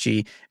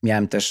bioróżnorodności.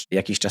 Miałem też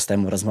jakiś czas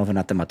temu rozmowę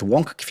na temat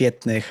łąk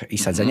kwietnych i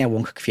sadzenia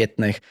łąk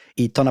kwietnych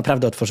i to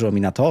naprawdę otworzyło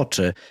mi na to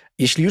oczy.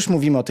 Jeśli już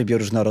mówimy o tej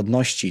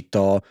bioróżnorodności,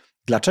 to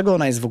dlaczego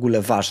ona jest w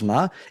ogóle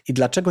ważna i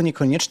dlaczego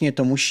niekoniecznie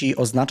to musi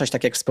oznaczać,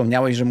 tak jak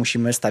wspomniałeś, że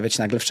musimy stawiać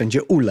nagle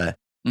wszędzie ule?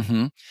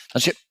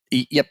 Znaczy,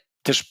 ja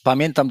też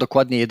pamiętam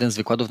dokładnie jeden z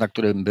wykładów, na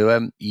którym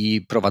byłem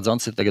i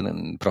prowadzący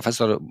ten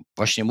profesor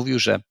właśnie mówił,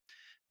 że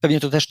pewnie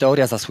to też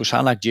teoria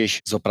zasłyszana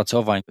gdzieś z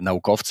opracowań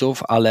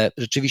naukowców, ale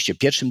rzeczywiście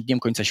pierwszym dniem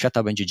końca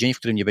świata będzie dzień, w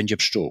którym nie będzie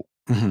pszczół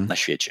na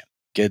świecie.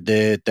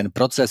 Kiedy ten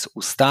proces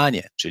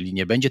ustanie, czyli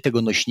nie będzie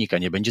tego nośnika,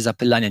 nie będzie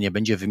zapylania, nie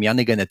będzie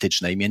wymiany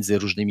genetycznej między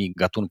różnymi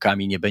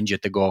gatunkami, nie będzie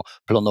tego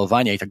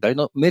plonowania i tak dalej,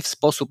 my w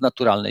sposób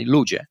naturalny,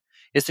 ludzie,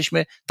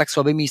 jesteśmy tak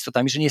słabymi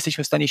istotami, że nie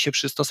jesteśmy w stanie się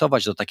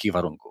przystosować do takich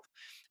warunków.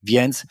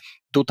 Więc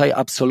tutaj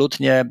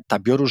absolutnie ta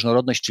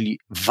bioróżnorodność, czyli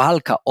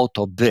walka o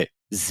to, by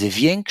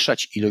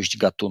zwiększać ilość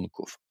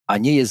gatunków, a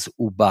nie je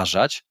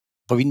zubażać,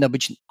 powinna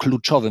być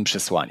kluczowym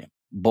przesłaniem.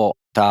 Bo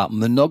ta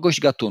mnogość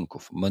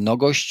gatunków,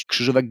 mnogość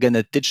krzyżówek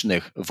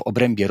genetycznych w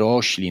obrębie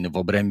roślin, w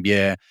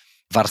obrębie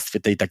warstwy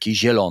tej takiej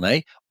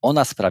zielonej,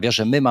 ona sprawia,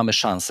 że my mamy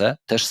szansę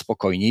też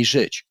spokojniej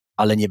żyć.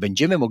 Ale nie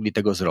będziemy mogli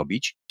tego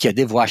zrobić,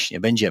 kiedy właśnie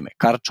będziemy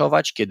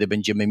karczować, kiedy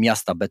będziemy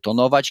miasta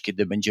betonować,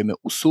 kiedy będziemy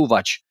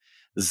usuwać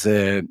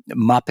z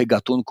mapy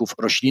gatunków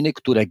rośliny,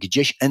 które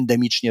gdzieś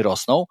endemicznie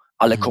rosną,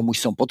 ale komuś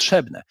są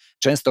potrzebne.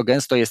 Często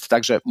gęsto jest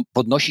tak, że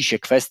podnosi się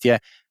kwestię,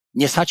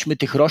 nie sadźmy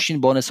tych roślin,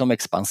 bo one są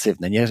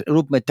ekspansywne, nie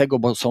róbmy tego,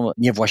 bo są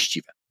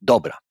niewłaściwe.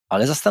 Dobra,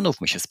 ale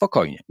zastanówmy się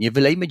spokojnie, nie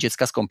wylejmy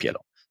dziecka z kąpielą.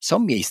 Są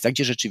miejsca,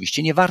 gdzie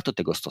rzeczywiście nie warto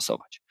tego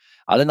stosować.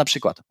 Ale na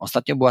przykład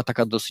ostatnio była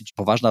taka dosyć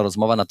poważna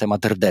rozmowa na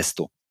temat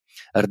rdestu.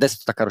 Rdest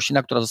to taka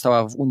roślina, która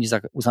została w Unii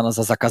uznana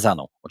za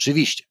zakazaną.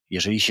 Oczywiście,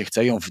 jeżeli się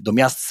chce ją do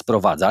miast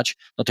sprowadzać,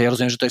 to ja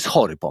rozumiem, że to jest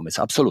chory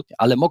pomysł, absolutnie,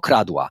 ale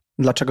mokradła.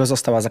 Dlaczego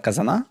została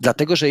zakazana?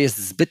 Dlatego, że jest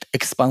zbyt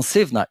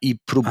ekspansywna i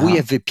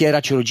próbuje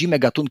wypierać rodzime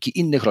gatunki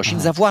innych roślin,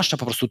 zawłaszcza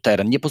po prostu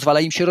teren, nie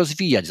pozwala im się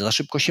rozwijać, za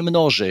szybko się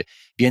mnoży,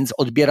 więc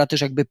odbiera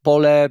też jakby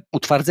pole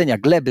utwardzenia,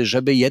 gleby,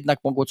 żeby jednak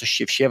mogło coś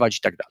się wsiewać i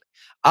tak dalej.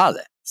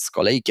 Ale z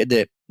kolei,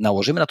 kiedy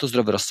nałożymy na to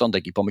zdrowy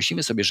rozsądek i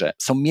pomyślimy sobie, że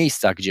są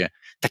miejsca, gdzie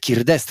taki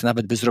rdest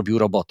nawet by zrobił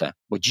robotę,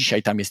 bo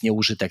dzisiaj tam jest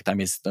nieużytek, tam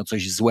jest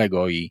coś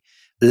złego i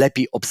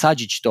lepiej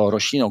obsadzić to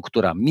rośliną,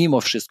 która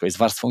mimo wszystko jest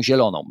warstwą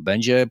zieloną,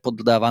 będzie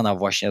poddawana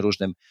właśnie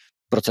różnym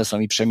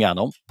procesom i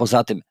przemianom.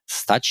 Poza tym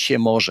stać się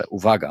może,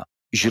 uwaga,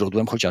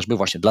 źródłem chociażby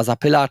właśnie dla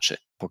zapylaczy,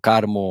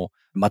 pokarmu,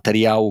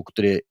 materiału,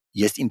 który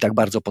jest im tak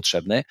bardzo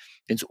potrzebny,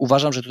 więc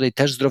uważam, że tutaj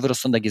też zdrowy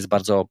rozsądek jest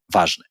bardzo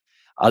ważny.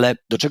 Ale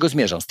do czego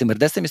zmierzam? Z tym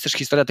rdestem jest też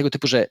historia tego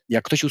typu, że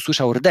jak ktoś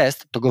usłyszał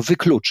rdest, to go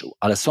wykluczył,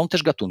 ale są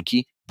też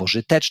gatunki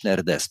pożyteczne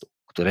rdestu,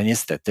 które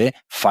niestety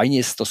fajnie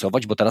jest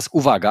stosować, bo teraz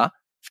uwaga,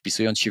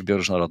 wpisując się w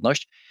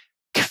bioróżnorodność,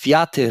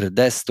 kwiaty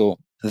rdestu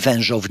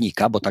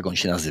wężownika, bo tak on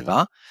się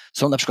nazywa,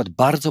 są na przykład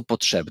bardzo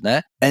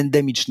potrzebne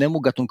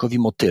endemicznemu gatunkowi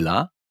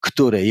motyla,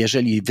 który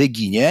jeżeli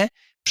wyginie,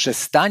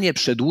 przestanie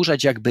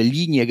przedłużać jakby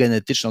linię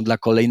genetyczną dla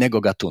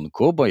kolejnego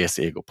gatunku, bo jest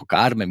jego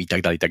pokarmem i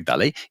tak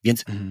dalej,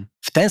 więc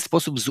w ten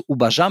sposób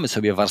zubażamy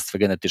sobie warstwę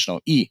genetyczną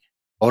i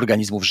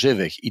organizmów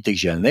żywych i tych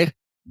zielnych,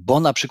 bo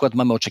na przykład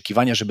mamy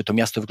oczekiwania, żeby to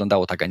miasto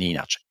wyglądało tak, a nie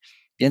inaczej.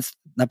 Więc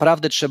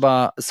naprawdę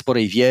trzeba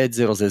sporej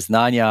wiedzy,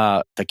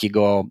 rozeznania,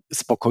 takiego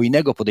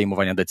spokojnego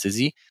podejmowania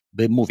decyzji,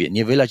 by, mówię,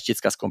 nie wylać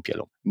dziecka z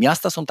kąpielą.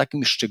 Miasta są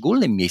takim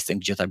szczególnym miejscem,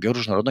 gdzie ta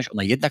bioróżnorodność,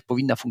 ona jednak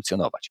powinna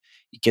funkcjonować.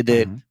 I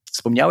kiedy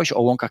wspomniałeś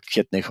o łąkach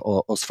kwietnych,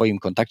 o swoim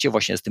kontakcie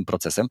właśnie z tym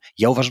procesem,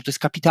 ja uważam, że to jest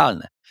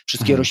kapitalne.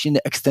 Wszystkie rośliny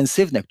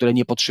ekstensywne, które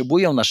nie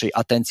potrzebują naszej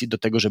atencji do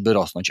tego, żeby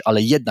rosnąć,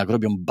 ale jednak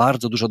robią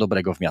bardzo dużo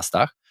dobrego w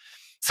miastach,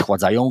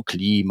 schładzają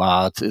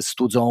klimat,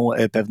 studzą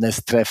pewne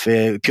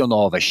strefy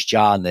pionowe,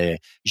 ściany,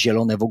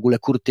 zielone w ogóle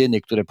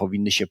kurtyny, które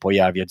powinny się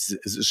pojawiać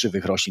z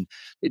żywych roślin.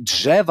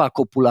 Drzewa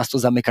kopulasto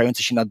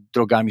zamykające się nad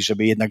drogami,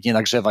 żeby jednak nie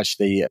nagrzewać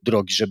tej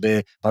drogi,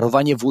 żeby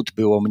parowanie wód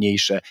było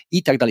mniejsze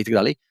i tak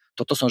dalej.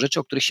 To są rzeczy,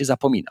 o których się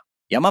zapomina.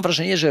 Ja mam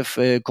wrażenie, że w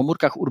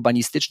komórkach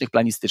urbanistycznych,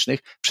 planistycznych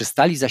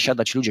przestali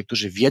zasiadać ludzie,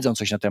 którzy wiedzą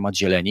coś na temat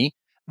zieleni,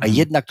 a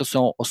jednak to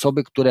są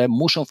osoby, które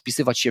muszą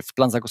wpisywać się w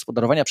plan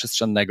zagospodarowania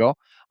przestrzennego,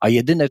 a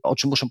jedyne, o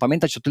czym muszą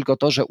pamiętać, to tylko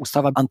to, że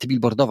ustawa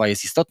antybillboardowa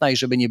jest istotna i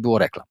żeby nie było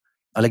reklam.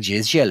 Ale gdzie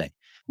jest zieleń?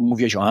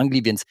 Mówiłeś o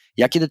Anglii, więc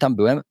ja kiedy tam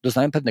byłem,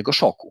 doznałem pewnego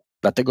szoku,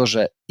 dlatego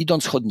że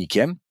idąc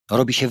chodnikiem,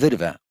 robi się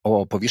wyrwę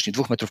o powierzchni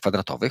 2 metrów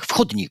kwadratowych w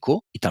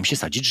chodniku i tam się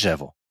sadzi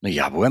drzewo. No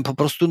ja byłem po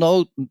prostu,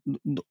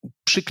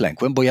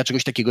 przyklękłem, bo ja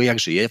czegoś takiego jak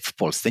żyję w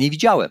Polsce nie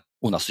widziałem.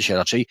 U nas to się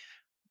raczej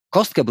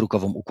kostkę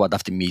brukową układa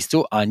w tym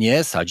miejscu, a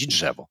nie sadzi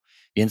drzewo.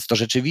 Więc to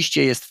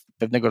rzeczywiście jest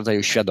pewnego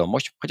rodzaju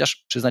świadomość,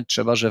 chociaż przyznać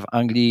trzeba, że w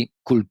Anglii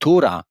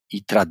kultura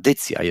i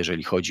tradycja,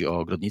 jeżeli chodzi o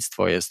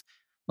ogrodnictwo, jest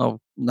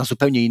na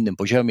zupełnie innym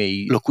poziomie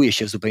i lokuje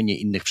się w zupełnie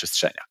innych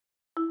przestrzeniach.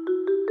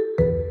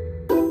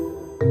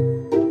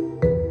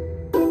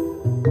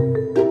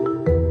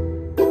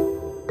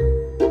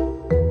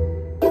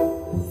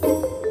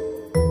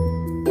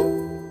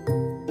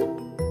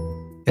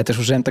 Ja też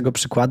użyłem tego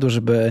przykładu,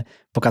 żeby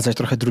pokazać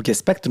trochę drugie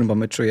spektrum, bo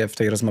my czuję w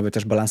tej rozmowie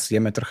też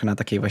balansujemy trochę na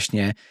takiej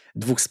właśnie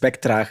 2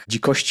 spektrach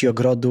dzikości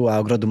ogrodu, a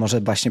ogrodu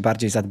może właśnie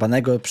bardziej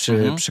zadbanego,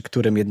 przy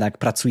którym jednak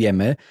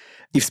pracujemy.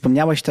 I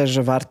wspomniałeś też,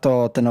 że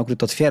warto ten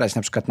ogród otwierać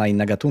na przykład na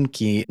inne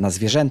gatunki, na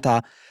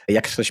zwierzęta,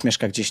 jak ktoś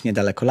mieszka gdzieś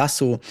niedaleko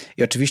lasu.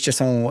 I oczywiście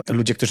są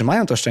ludzie, którzy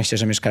mają to szczęście,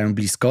 że mieszkają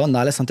blisko,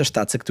 ale są też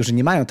tacy, którzy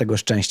nie mają tego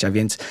szczęścia,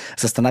 więc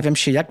zastanawiam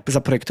się, jak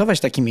zaprojektować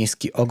taki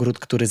miejski ogród,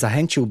 który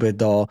zachęciłby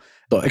do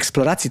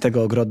eksploracji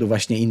tego ogrodu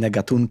właśnie inne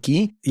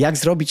gatunki. Jak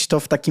zrobić to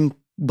w takim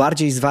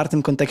bardziej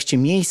zwartym kontekście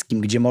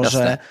miejskim, gdzie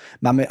może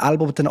mamy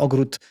albo ten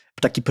ogród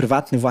taki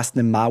prywatny,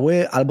 własny,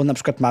 mały, albo na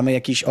przykład mamy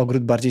jakiś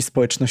ogród bardziej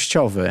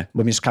społecznościowy,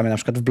 bo mieszkamy na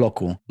przykład w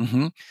bloku.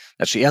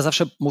 Znaczy ja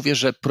zawsze mówię,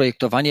 że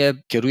projektowanie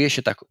kieruje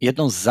się tak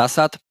jedną z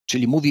zasad,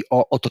 czyli mówi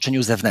o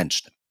otoczeniu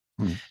zewnętrznym.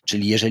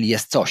 Czyli jeżeli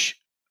jest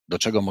coś, do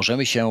czego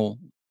możemy się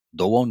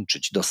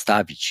dołączyć,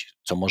 dostawić,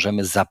 co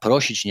możemy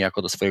zaprosić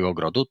niejako do swojego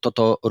ogrodu,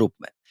 to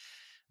róbmy.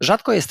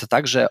 Rzadko jest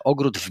tak, że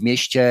ogród w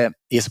mieście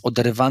jest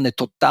oderwany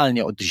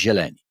totalnie od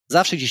zieleni.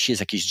 Zawsze gdzieś jest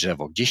jakieś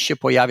drzewo, gdzieś się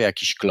pojawia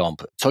jakiś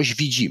klomp, coś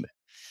widzimy.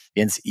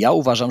 Więc ja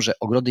uważam, że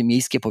ogrody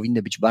miejskie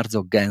powinny być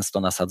bardzo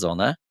gęsto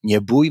nasadzone.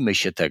 Nie bójmy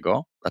się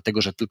tego,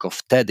 dlatego że tylko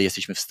wtedy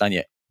jesteśmy w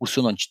stanie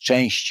usunąć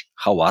część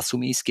hałasu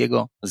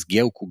miejskiego,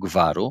 zgiełku,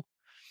 gwaru,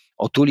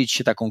 otulić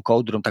się taką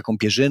kołdrą, taką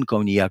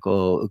pierzynką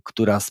niejako,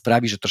 która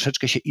sprawi, że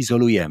troszeczkę się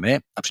izolujemy,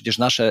 a przecież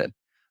nasze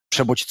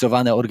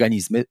przebodźcowane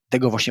organizmy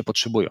tego właśnie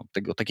potrzebują,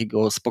 tego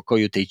takiego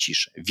spokoju, tej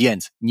ciszy.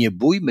 Więc nie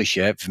bójmy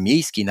się w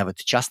miejskiej,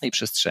 nawet ciasnej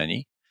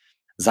przestrzeni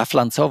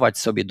zaflancować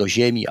sobie do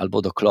ziemi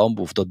albo do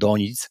klombów, do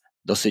donic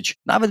dosyć,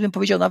 nawet bym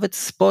powiedział, nawet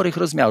sporych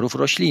rozmiarów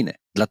rośliny.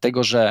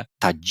 Dlatego, że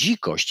ta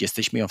dzikość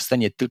jesteśmy ją w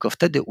stanie tylko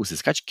wtedy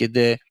uzyskać,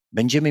 kiedy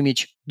będziemy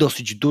mieć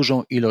dosyć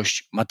dużą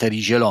ilość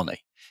materii zielonej.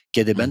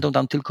 Kiedy będą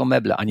tam tylko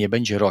meble, a nie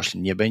będzie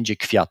roślin, nie będzie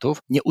kwiatów,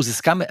 nie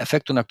uzyskamy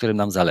efektu, na którym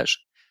nam zależy.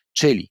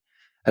 Czyli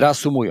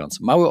reasumując,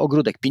 mały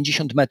ogródek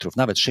 50 metrów,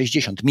 nawet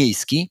 60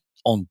 miejski,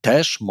 on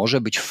też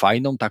może być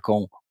fajną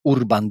taką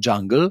urban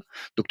jungle,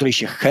 do której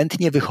się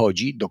chętnie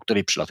wychodzi, do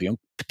której przylatują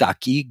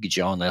ptaki,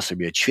 gdzie one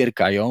sobie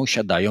ćwierkają,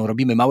 siadają,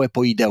 robimy małe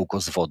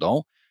poidełko z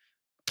wodą,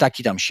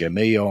 ptaki tam się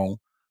myją,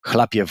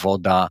 chlapie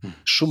woda,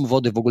 szum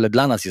wody w ogóle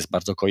dla nas jest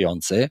bardzo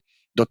kojący.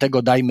 Do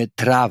tego dajmy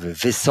trawy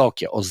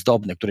wysokie,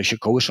 ozdobne, które się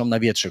kołyszą na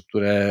wietrze,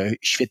 które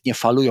świetnie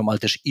falują, ale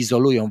też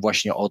izolują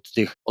właśnie od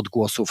tych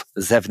odgłosów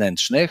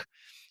zewnętrznych.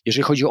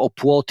 Jeżeli chodzi o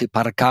płoty,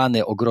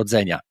 parkany,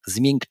 ogrodzenia,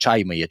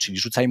 zmiękczajmy je, czyli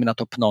rzucajmy na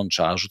to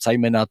pnącza,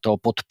 rzucajmy na to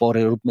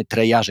podpory, róbmy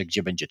trejarze,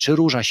 gdzie będzie czy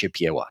róża się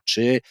pieła,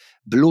 czy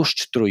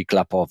bluszcz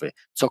trójklapowy,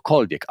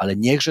 cokolwiek, ale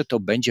niechże to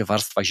będzie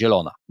warstwa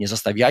zielona. Nie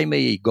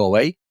zostawiajmy jej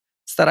gołej,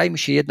 starajmy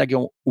się jednak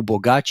ją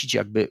ubogacić,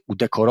 jakby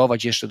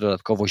udekorować jeszcze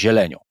dodatkowo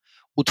zielenią.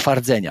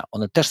 Utwardzenia,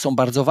 one też są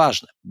bardzo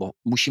ważne, bo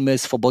musimy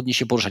swobodnie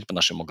się poruszać po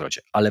naszym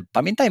ogrodzie, ale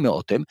pamiętajmy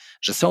o tym,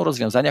 że są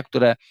rozwiązania,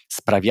 które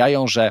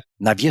sprawiają, że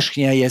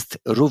nawierzchnia jest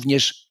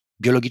również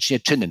biologicznie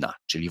czynna,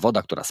 czyli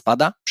woda, która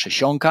spada,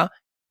 przesiąka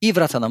i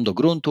wraca nam do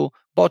gruntu,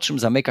 po czym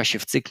zamyka się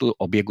w cyklu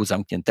obiegu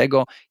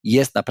zamkniętego i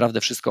jest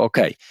naprawdę wszystko ok.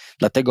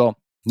 Dlatego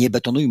nie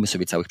betonujmy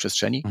sobie całych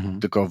przestrzeni,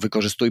 tylko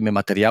wykorzystujmy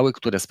materiały,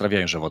 które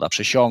sprawiają, że woda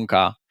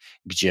przesiąka,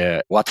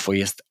 gdzie łatwo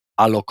jest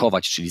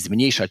alokować, czyli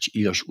zmniejszać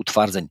ilość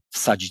utwardzeń,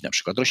 wsadzić na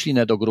przykład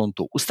roślinę do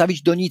gruntu,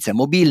 ustawić donice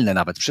mobilne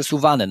nawet,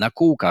 przesuwane na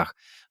kółkach,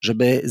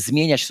 żeby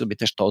zmieniać sobie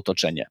też to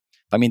otoczenie.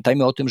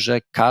 Pamiętajmy o tym, że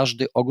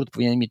każdy ogród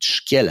powinien mieć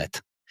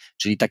szkielet,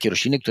 czyli takie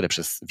rośliny, które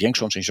przez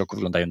większą część roku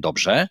wyglądają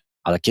dobrze,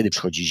 ale kiedy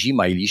przychodzi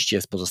zima i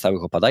liście z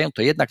pozostałych opadają,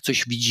 to jednak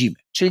coś widzimy.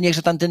 Czyli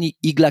niechże tam ten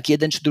iglak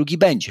jeden czy drugi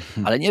będzie,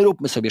 ale nie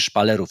róbmy sobie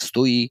szpalerów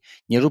stui,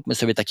 nie róbmy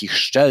sobie takich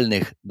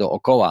szczelnych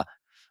dookoła,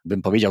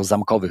 bym powiedział,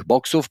 zamkowych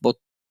boksów, bo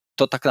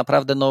to tak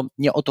naprawdę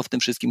nie o to w tym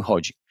wszystkim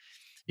chodzi.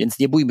 Więc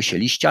nie bójmy się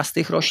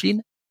liściastych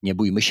roślin, nie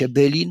bójmy się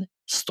bylin,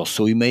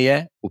 stosujmy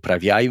je,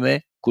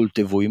 uprawiajmy,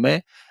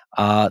 kultywujmy,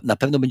 a na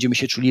pewno będziemy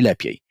się czuli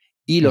lepiej.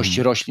 Ilość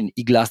roślin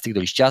iglastych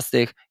do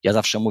liściastych, ja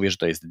zawsze mówię, że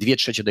to jest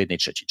 2/3 do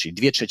 1/3, czyli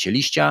 2/3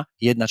 liścia,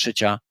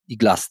 1/3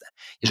 iglaste.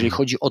 Jeżeli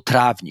chodzi o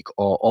trawnik,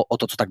 o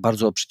to, co tak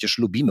bardzo przecież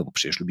lubimy, bo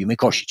przecież lubimy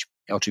kosić.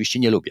 Ja oczywiście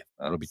nie lubię,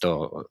 robi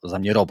to za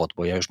mnie robot,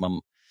 bo ja już mam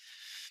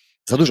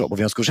za dużo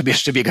obowiązków, żeby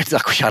jeszcze biegać za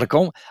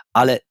kosiarką,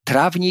 ale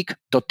trawnik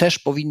to też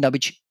powinna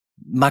być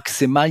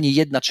maksymalnie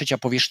 1/3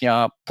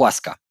 powierzchnia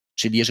płaska.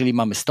 Czyli jeżeli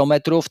mamy 100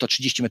 metrów, to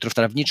 30 metrów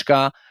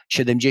trawniczka,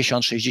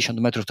 70-60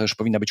 metrów to już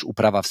powinna być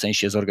uprawa w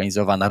sensie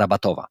zorganizowana,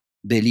 rabatowa.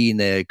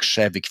 Byliny,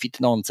 krzewy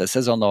kwitnące,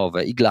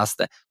 sezonowe,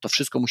 iglaste, to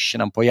wszystko musi się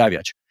nam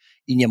pojawiać.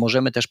 I nie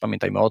możemy też,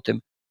 pamiętajmy o tym,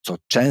 co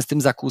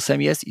częstym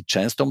zakusem jest i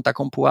częstą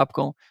taką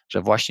pułapką,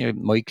 że właśnie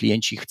moi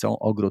klienci chcą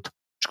ogród,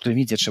 przy którym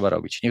nic nie trzeba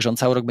robić. Niech on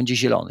cały rok będzie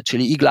zielony,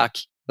 czyli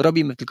iglaki.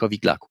 Robimy tylko w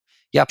iglaku.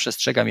 Ja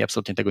przestrzegam i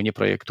absolutnie tego nie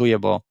projektuję,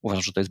 bo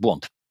uważam, że to jest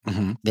błąd.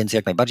 Więc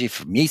jak najbardziej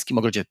w miejskim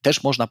ogrodzie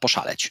też można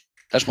poszaleć.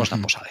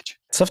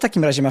 Co w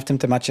takim razie ma w tym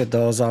temacie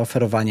do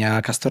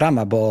zaoferowania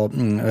Castorama, bo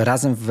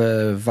razem w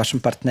waszym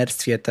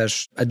partnerstwie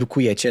też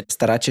edukujecie,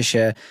 staracie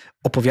się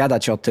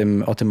opowiadać o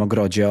tym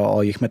ogrodzie,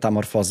 o ich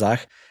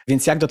metamorfozach,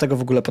 więc jak do tego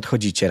w ogóle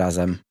podchodzicie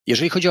razem?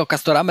 Jeżeli chodzi o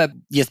Castoramę,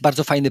 jest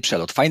bardzo fajny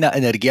przelot, fajna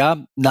energia,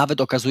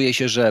 nawet okazuje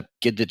się, że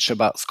kiedy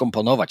trzeba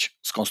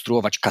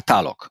skonstruować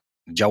katalog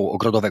działu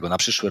ogrodowego na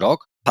przyszły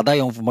rok,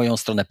 padają w moją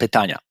stronę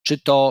pytania, czy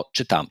to,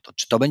 czy tamto,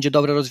 czy to będzie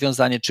dobre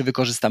rozwiązanie, czy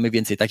wykorzystamy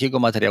więcej takiego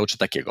materiału, czy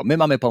takiego. My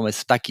mamy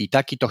pomysł taki i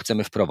taki, to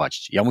chcemy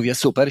wprowadzić. Ja mówię,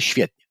 super,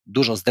 świetnie,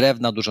 dużo z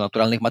drewna, dużo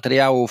naturalnych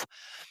materiałów,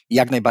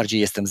 jak najbardziej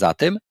jestem za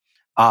tym,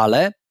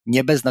 ale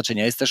nie bez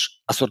znaczenia jest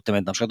też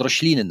asortyment na przykład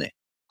roślinny,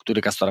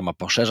 który Castorama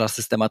poszerza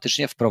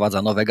systematycznie,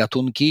 wprowadza nowe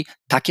gatunki,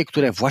 takie,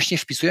 które właśnie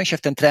wpisują się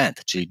w ten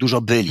trend, czyli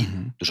dużo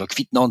bylin, dużo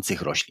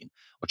kwitnących roślin.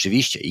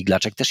 Oczywiście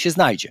iglaczek też się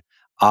znajdzie,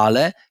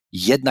 ale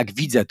jednak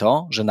widzę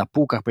to, że na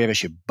półkach pojawia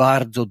się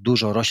bardzo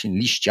dużo roślin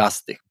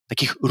liściastych,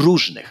 takich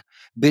różnych.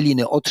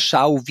 Byliny od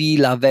szałwi,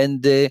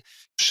 lawendy,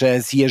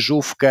 przez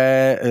jeżówkę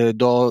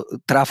do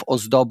traw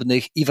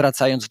ozdobnych i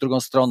wracając w drugą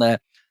stronę,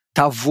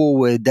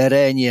 tawuły,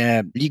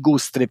 derenie,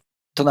 ligustry.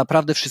 To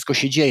naprawdę wszystko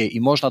się dzieje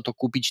i można to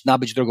kupić,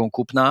 nabyć drogą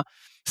kupna.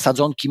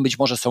 Sadzonki być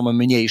może są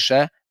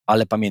mniejsze,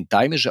 ale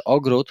pamiętajmy, że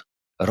ogród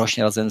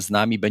rośnie razem z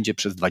nami, będzie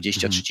przez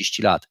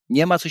 20-30 lat.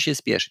 Nie ma co się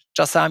spieszyć.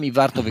 Czasami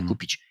warto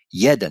wykupić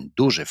jeden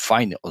duży,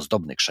 fajny,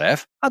 ozdobny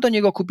krzew, a do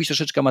niego kupić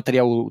troszeczkę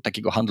materiału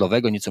takiego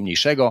handlowego, nieco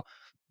mniejszego,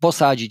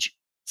 posadzić,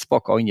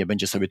 spokojnie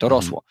będzie sobie to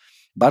rosło.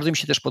 Bardzo mi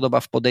się też podoba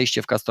w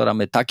podejście w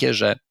Castoramy takie,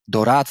 że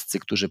doradcy,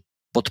 którzy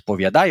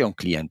podpowiadają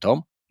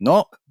klientom,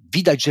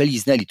 widać, że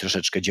liznęli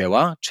troszeczkę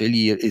dzieła,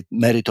 czyli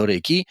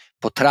merytoryki,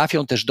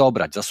 potrafią też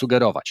dobrać,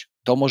 zasugerować.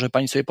 To może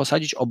pani sobie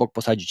posadzić, obok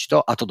posadzić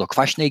to, a to do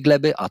kwaśnej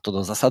gleby, a to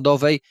do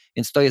zasadowej,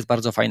 więc to jest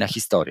bardzo fajna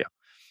historia.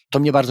 To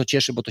mnie bardzo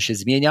cieszy, bo to się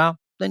zmienia.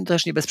 No i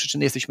też nie bez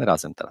przyczyny jesteśmy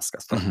razem teraz z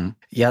Castorem.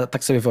 Ja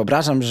tak sobie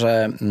wyobrażam,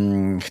 że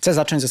chcę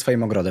zacząć ze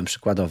swoim ogrodem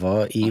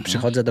przykładowo i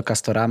przychodzę do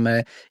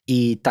Castoramy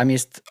i tam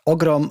jest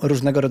ogrom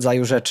różnego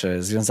rodzaju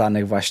rzeczy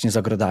związanych właśnie z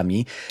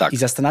ogrodami. Tak. I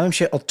zastanawiam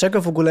się, od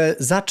czego w ogóle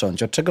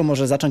zacząć? Od czego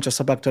może zacząć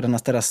osoba, która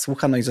nas teraz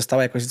słucha, i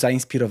została jakoś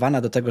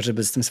zainspirowana do tego,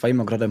 żeby z tym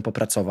swoim ogrodem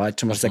popracować,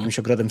 czy może z jakimś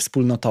ogrodem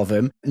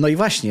wspólnotowym. No i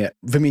właśnie,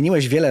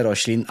 wymieniłeś wiele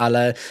roślin,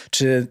 ale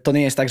czy to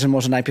nie jest tak, że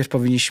może najpierw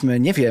powinniśmy,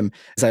 nie wiem,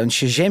 zająć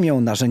się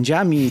ziemią,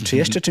 narzędziami, czy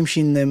jeszcze czymś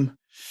innym?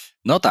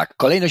 No tak,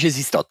 kolejność jest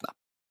istotna.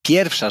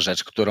 Pierwsza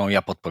rzecz, którą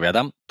ja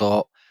podpowiadam,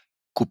 to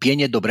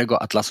kupienie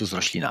dobrego atlasu z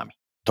roślinami.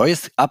 To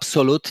jest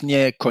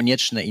absolutnie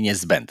konieczne i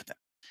niezbędne.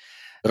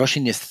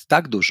 Roślin jest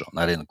tak dużo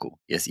na rynku,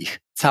 jest ich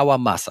cała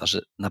masa,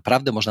 że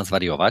naprawdę można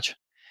zwariować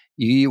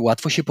i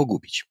łatwo się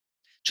pogubić.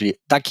 Czyli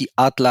taki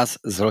atlas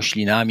z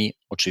roślinami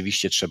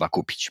oczywiście trzeba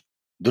kupić.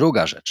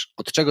 Druga rzecz,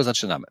 od czego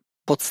zaczynamy?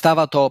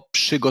 Podstawa to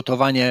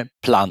przygotowanie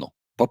planu.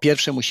 Po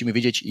pierwsze musimy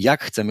wiedzieć,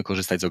 jak chcemy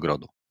korzystać z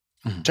ogrodu.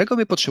 Czego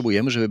my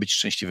potrzebujemy, żeby być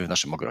szczęśliwy w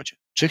naszym ogrodzie?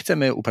 Czy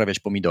chcemy uprawiać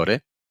pomidory,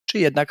 czy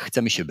jednak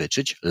chcemy się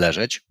byczyć,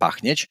 leżeć,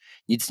 pachnieć,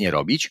 nic nie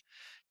robić?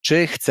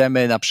 Czy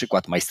chcemy na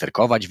przykład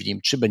majsterkować w nim,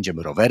 czy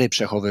będziemy rowery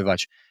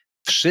przechowywać?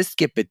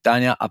 Wszystkie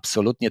pytania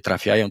absolutnie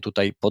trafiają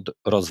tutaj pod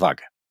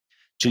rozwagę.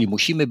 Czyli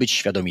musimy być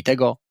świadomi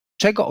tego,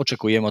 czego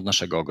oczekujemy od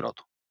naszego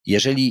ogrodu.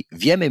 Jeżeli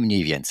wiemy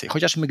mniej więcej,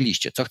 chociaż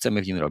mgliście, co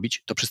chcemy w nim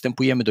robić, to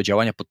przystępujemy do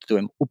działania pod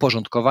tytułem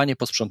uporządkowanie,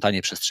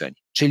 posprzątanie przestrzeni.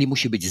 Czyli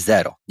musi być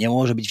zero, nie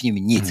może być w nim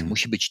nic,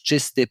 musi być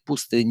czysty,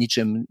 pusty,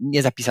 niczym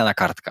niezapisana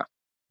kartka.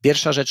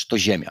 Pierwsza rzecz to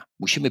ziemia.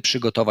 Musimy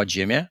przygotować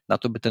ziemię na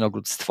to, by ten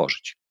ogród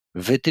stworzyć.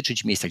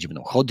 wytyczyć miejsca, gdzie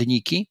będą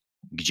chodniki,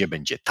 gdzie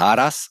będzie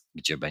taras,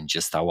 gdzie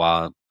będzie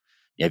stała,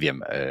 nie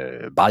wiem,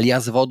 balia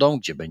z wodą,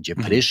 gdzie będzie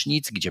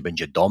prysznic, gdzie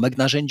będzie domek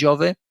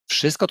narzędziowy.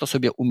 Wszystko to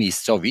sobie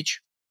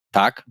umiejscowić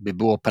tak, by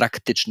było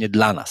praktycznie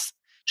dla nas.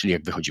 Czyli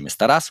jak wychodzimy z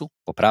tarasu,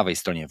 po prawej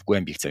stronie w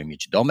głębi chcemy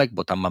mieć domek,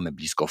 bo tam mamy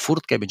blisko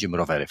furtkę, będziemy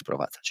rowery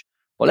wprowadzać.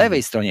 Po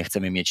lewej stronie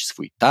chcemy mieć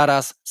swój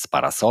taras z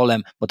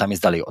parasolem, bo tam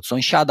jest dalej od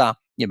sąsiada,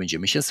 nie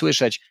będziemy się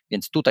słyszeć,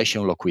 więc tutaj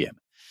się lokujemy.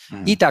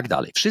 I tak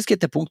dalej. Wszystkie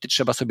te punkty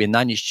trzeba sobie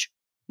nanieść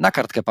na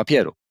kartkę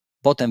papieru.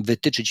 Potem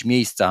wytyczyć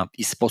miejsca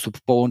i sposób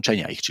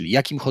połączenia ich, czyli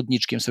jakim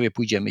chodniczkiem sobie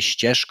pójdziemy,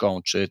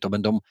 ścieżką, czy to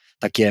będą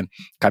takie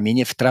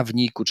kamienie w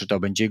trawniku, czy to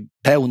będzie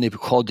pełny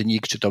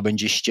chodnik, czy to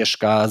będzie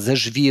ścieżka ze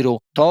żwiru.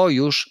 To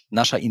już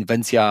nasza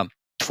inwencja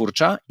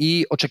twórcza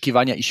i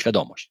oczekiwania i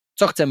świadomość.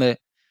 Co chcemy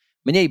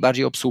mniej,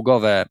 bardziej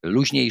obsługowe,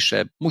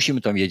 luźniejsze,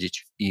 musimy to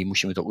wiedzieć i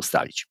musimy to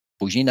ustalić.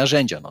 Później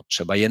narzędzia,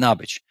 trzeba je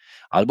nabyć.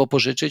 Albo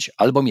pożyczyć,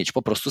 albo mieć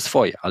po prostu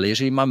swoje. Ale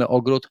jeżeli mamy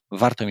ogród,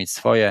 warto mieć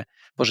swoje.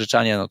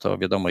 Pożyczanie, to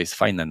wiadomo, jest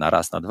fajne na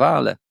raz, na dwa,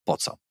 ale po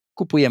co?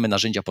 Kupujemy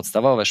narzędzia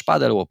podstawowe,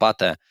 szpadel,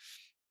 łopatę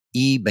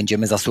i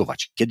będziemy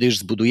zasuwać. Kiedy już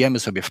zbudujemy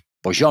sobie w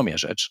poziomie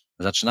rzecz,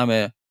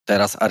 zaczynamy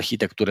teraz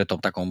architekturę tą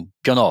taką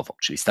pionową,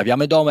 czyli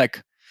stawiamy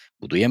domek,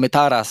 budujemy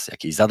taras,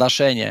 jakieś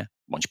zadaszenie,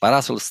 bądź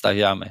parasol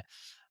stawiamy,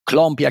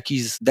 klomp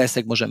jakiś z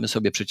desek możemy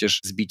sobie przecież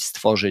zbić,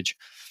 stworzyć,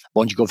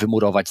 bądź go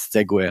wymurować z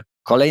cegły.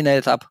 Kolejny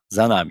etap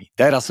za nami.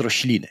 Teraz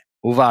rośliny.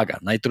 Uwaga,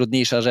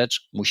 najtrudniejsza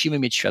rzecz, musimy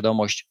mieć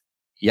świadomość,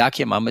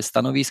 jakie mamy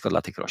stanowisko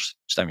dla tych roślin.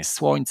 Czy tam jest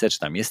słońce, czy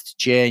tam jest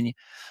cień,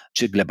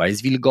 czy gleba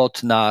jest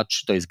wilgotna,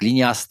 czy to jest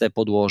gliniaste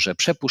podłoże,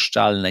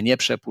 przepuszczalne,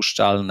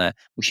 nieprzepuszczalne.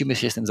 Musimy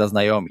się z tym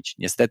zaznajomić.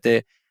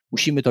 Niestety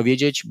musimy to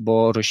wiedzieć,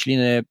 bo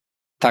rośliny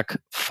tak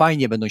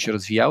fajnie będą się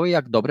rozwijały,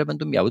 jak dobre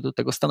będą miały do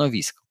tego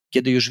stanowisko.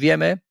 Kiedy już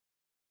wiemy,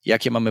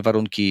 jakie mamy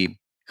warunki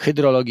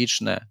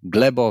hydrologiczne,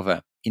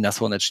 glebowe i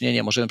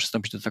nasłonecznienie, możemy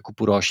przystąpić do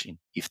zakupu roślin.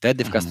 I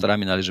wtedy w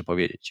Castoramie należy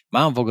powiedzieć,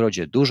 mam w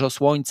ogrodzie dużo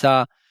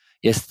słońca,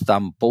 jest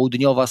tam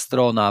południowa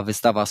strona,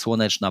 wystawa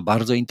słoneczna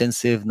bardzo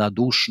intensywna,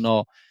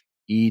 duszno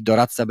i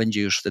doradca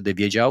będzie już wtedy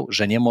wiedział,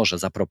 że nie może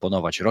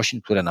zaproponować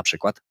roślin, które na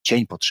przykład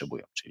cień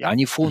potrzebują. Czyli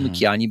ani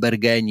funki, ani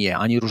bergenie,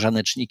 ani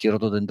różaneczniki,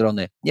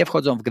 rododendrony nie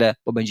wchodzą w grę,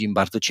 bo będzie im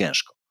bardzo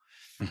ciężko.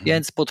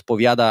 Więc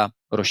podpowiada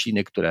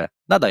rośliny, które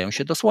nadają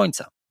się do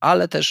słońca,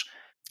 ale też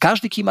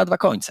każdy kij ma dwa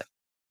końce.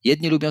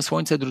 Jedni lubią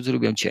słońce, drudzy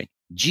lubią cień.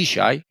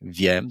 Dzisiaj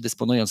wiem,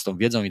 dysponując tą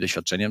wiedzą i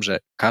doświadczeniem, że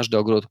każdy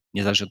ogród,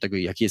 niezależnie od tego,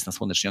 jaki jest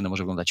nasłoneczniony,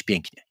 może wyglądać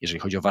pięknie, jeżeli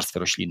chodzi o warstwę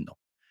roślinną.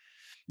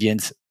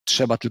 Więc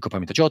trzeba tylko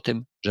pamiętać o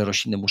tym, że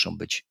rośliny muszą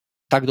być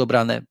tak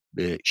dobrane,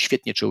 by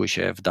świetnie czuły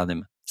się w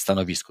danym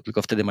stanowisku.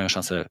 Tylko wtedy mają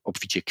szansę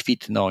obficie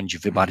kwitnąć,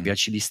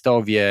 wybarwiać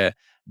listowie,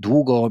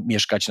 długo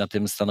mieszkać na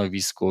tym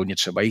stanowisku, nie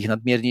trzeba ich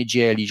nadmiernie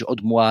dzielić,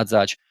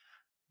 odmładzać.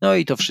 No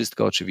i to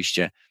wszystko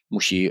oczywiście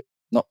musi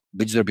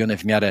być zrobione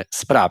w miarę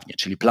sprawnie,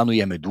 czyli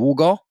planujemy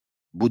długo,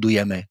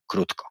 budujemy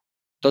krótko.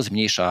 To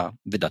zmniejsza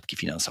wydatki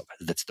finansowe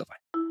zdecydowanie.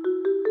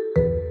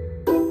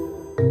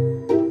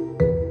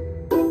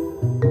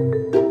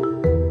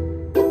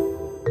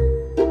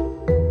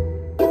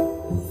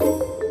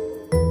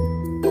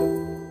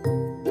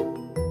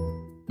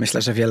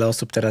 Myślę, że wiele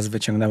osób teraz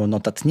wyciągnęło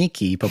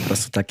notatniki i po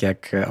prostu tak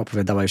jak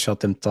opowiadałeś o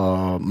tym,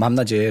 to mam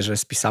nadzieję, że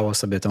spisało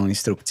sobie tą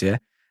instrukcję,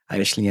 a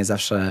jeśli nie,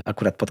 zawsze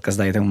akurat podcast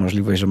daje tę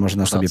możliwość, że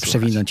można sobie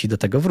przewinąć i do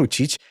tego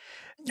wrócić.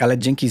 Ale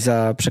dzięki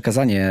za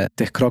przekazanie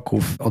tych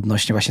kroków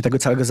odnośnie właśnie tego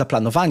całego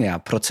zaplanowania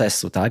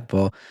procesu, tak?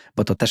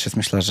 Bo to też jest,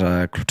 myślę,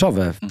 że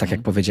kluczowe, tak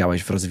jak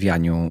powiedziałeś, w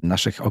rozwijaniu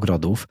naszych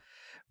ogrodów.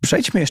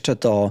 Przejdźmy jeszcze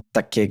do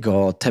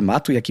takiego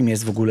tematu, jakim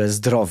jest w ogóle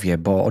zdrowie,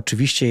 bo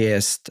oczywiście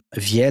jest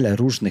wiele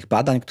różnych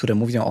badań, które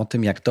mówią o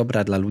tym, jak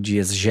dobra dla ludzi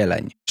jest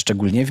zieleń,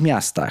 szczególnie w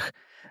miastach.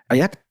 A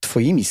jak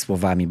twoimi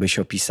słowami byś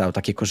opisał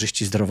takie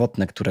korzyści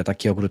zdrowotne, które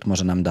taki ogród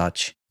może nam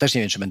dać? Też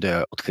nie wiem, czy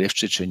będę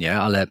odkrywczy, czy nie,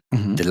 ale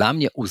dla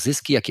mnie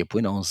uzyski, jakie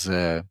płyną z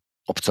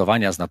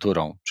obcowania z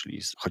naturą,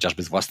 czyli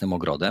chociażby z własnym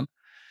ogrodem,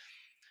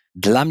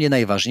 dla mnie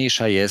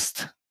najważniejsza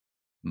jest,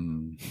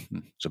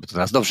 żeby to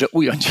teraz dobrze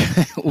ująć,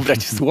 ubrać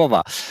w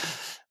słowa,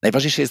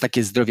 najważniejsze jest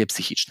takie zdrowie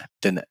psychiczne.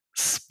 Ten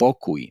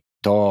spokój,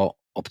 to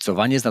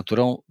obcowanie z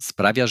naturą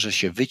sprawia, że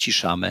się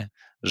wyciszamy,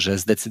 że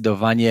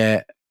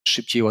zdecydowanie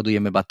szybciej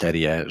ładujemy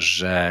baterię,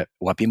 że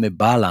łapiemy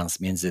balans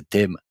między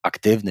tym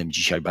aktywnym,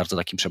 dzisiaj bardzo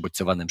takim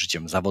przebodźcowanym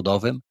życiem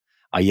zawodowym,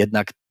 a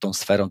jednak tą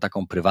sferą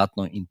taką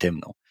prywatną,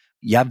 intymną.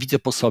 Ja widzę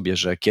po sobie,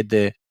 że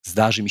kiedy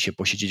zdarzy mi się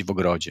posiedzieć w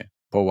ogrodzie,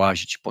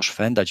 połazić,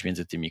 poszwędać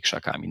między tymi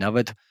krzakami,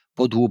 nawet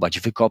podłubać,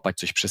 wykopać,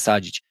 coś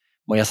przesadzić,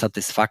 moja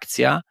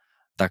satysfakcja,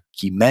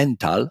 taki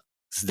mental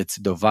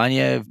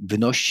zdecydowanie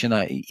wynosi się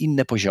na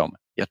inne poziomy.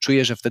 Ja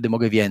czuję, że wtedy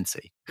mogę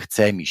więcej,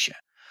 chce mi się.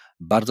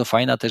 Bardzo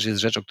fajna też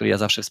jest rzecz, o której ja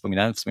zawsze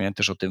wspominałem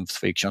też o tym w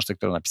swojej książce,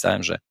 którą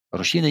napisałem, że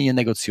rośliny nie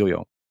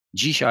negocjują.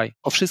 Dzisiaj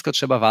o wszystko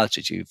trzeba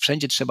walczyć,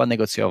 wszędzie trzeba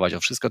negocjować, o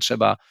wszystko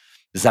trzeba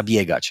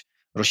zabiegać.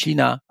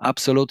 Roślina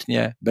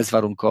absolutnie,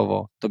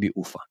 bezwarunkowo tobie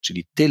ufa,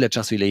 czyli tyle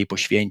czasu, ile jej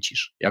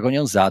poświęcisz, jak o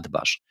nią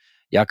zadbasz,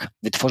 jak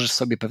wytworzysz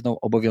sobie pewną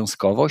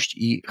obowiązkowość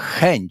i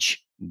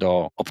chęć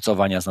do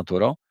obcowania z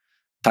naturą,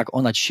 tak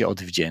ona ci się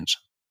odwdzięcza.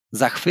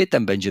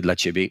 Zachwytem będzie dla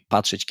ciebie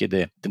patrzeć,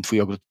 kiedy ten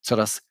twój ogród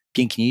coraz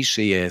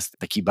piękniejszy jest,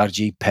 taki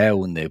bardziej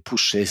pełny,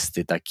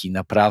 puszysty, taki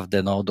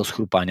naprawdę do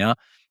schrupania.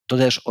 To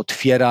też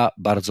otwiera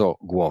bardzo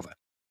głowę.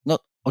 No,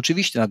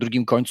 oczywiście na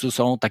drugim końcu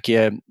są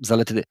takie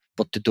zalety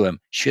pod tytułem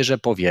świeże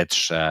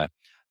powietrze,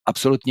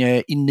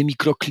 absolutnie inny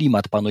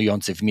mikroklimat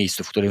panujący w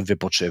miejscu, w którym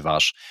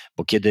wypoczywasz,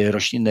 bo kiedy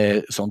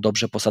rośliny są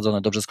dobrze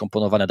posadzone, dobrze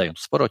skomponowane, dają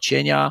tu sporo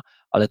cienia,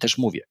 ale też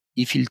mówię,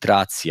 i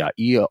filtracja,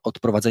 i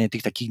odprowadzenie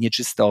tych takich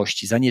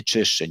nieczystości,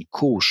 zanieczyszczeń,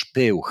 kurz,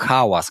 pył,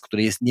 hałas,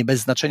 który jest nie bez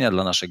znaczenia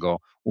dla naszego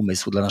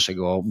umysłu, dla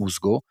naszego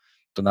mózgu,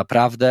 to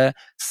naprawdę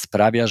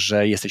sprawia,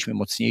 że jesteśmy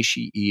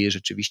mocniejsi i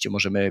rzeczywiście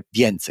możemy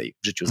więcej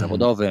w życiu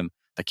zawodowym,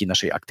 takiej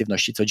naszej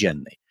aktywności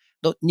codziennej.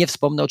 No, nie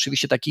wspomnę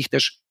oczywiście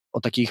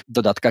o takich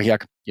dodatkach,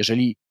 jak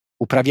jeżeli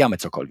uprawiamy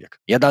cokolwiek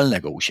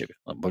jadalnego u siebie,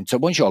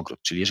 bądź ogród,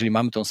 czyli jeżeli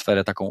mamy tą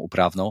sferę taką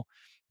uprawną,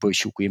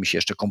 posiłkujemy się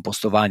jeszcze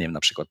kompostowaniem na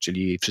przykład,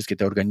 czyli wszystkie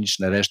te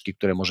organiczne resztki,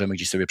 które możemy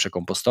gdzieś sobie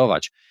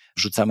przekompostować,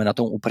 wrzucamy na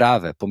tą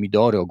uprawę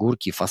pomidory,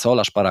 ogórki,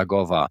 fasola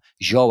szparagowa,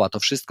 zioła, to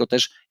wszystko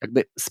też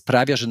jakby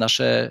sprawia, że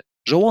nasze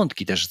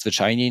żołądki też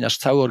zwyczajnie i nasz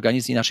cały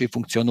organizm inaczej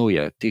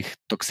funkcjonuje. Tych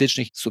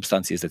toksycznych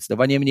substancji jest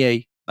zdecydowanie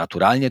mniej,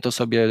 naturalnie to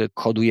sobie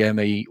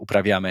hodujemy i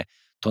uprawiamy.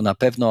 To na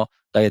pewno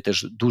daje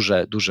też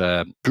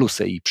duże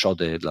plusy i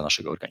przody dla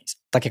naszego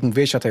organizmu. Tak jak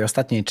mówiłeś o tej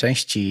ostatniej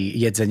części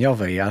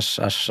jedzeniowej,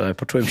 aż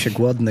poczułem się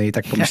głodny i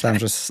tak pomyślałem,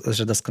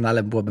 że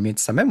doskonale byłoby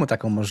mieć samemu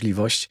taką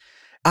możliwość.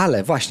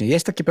 Ale właśnie,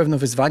 jest takie pewne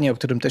wyzwanie, o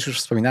którym też już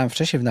wspominałem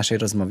wcześniej w naszej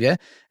rozmowie,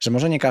 że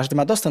może nie każdy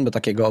ma dostęp do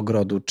takiego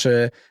ogrodu.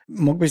 Czy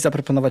mógłbyś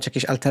zaproponować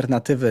jakieś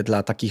alternatywy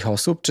dla takich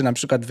osób? Czy na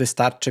przykład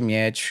wystarczy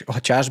mieć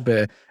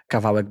chociażby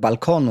kawałek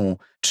balkonu?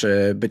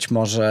 Czy być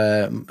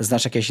może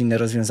znasz jakieś inne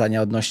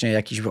rozwiązania odnośnie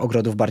jakichś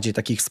ogrodów bardziej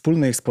takich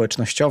wspólnych,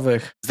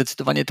 społecznościowych?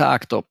 Zdecydowanie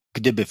tak. To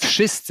gdyby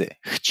wszyscy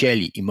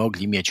chcieli i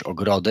mogli mieć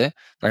ogrody,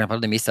 tak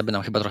naprawdę miejsca by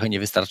nam chyba trochę nie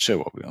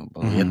wystarczyło,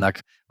 bo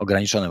jednak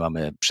ograniczone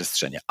mamy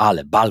przestrzenie.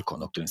 Ale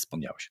balkon, o którym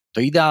wspomniałeś,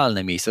 to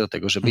idealne miejsce do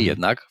tego, żeby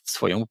jednak w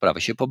swoją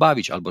uprawę się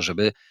pobawić albo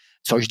żeby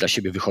coś dla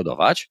siebie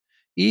wyhodować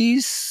i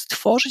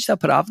stworzyć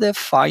naprawdę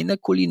fajne,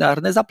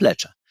 kulinarne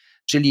zaplecze.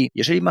 Czyli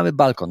jeżeli mamy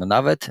balkon,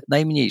 nawet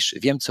najmniejszy,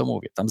 wiem co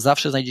mówię, tam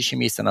zawsze znajdzie się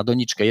miejsce na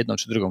doniczkę, jedną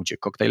czy drugą, gdzie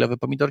koktajlowe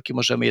pomidorki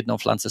możemy jedną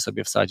flancę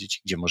sobie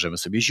wsadzić, gdzie możemy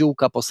sobie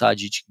ziółka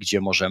posadzić,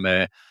 gdzie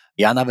możemy,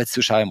 ja nawet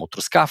słyszałem o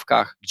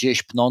truskawkach,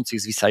 gdzieś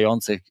pnących,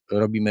 zwisających,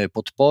 robimy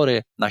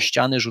podpory, na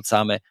ściany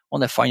rzucamy,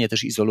 one fajnie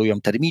też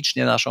izolują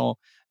termicznie naszą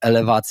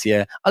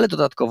elewację, ale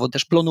dodatkowo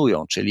też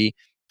plonują, czyli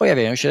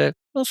pojawiają się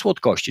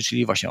słodkości,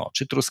 czyli właśnie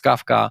czy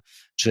truskawka,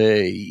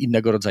 czy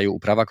innego rodzaju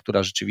uprawa,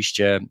 która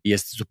rzeczywiście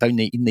jest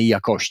zupełnie innej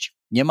jakości.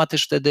 Nie ma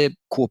też wtedy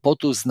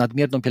kłopotu z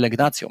nadmierną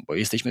pielęgnacją, bo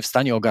jesteśmy w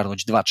stanie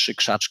ogarnąć 2-3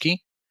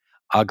 krzaczki,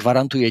 a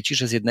gwarantuję ci,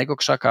 że z jednego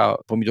krzaka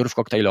pomidorów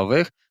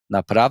koktajlowych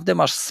naprawdę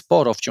masz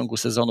sporo w ciągu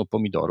sezonu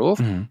pomidorów,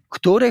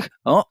 których,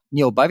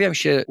 nie obawiam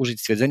się użyć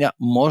stwierdzenia,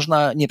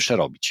 można nie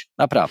przerobić.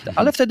 Naprawdę.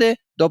 Ale wtedy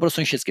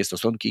dobrosąsiedzkie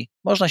stosunki,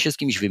 można się z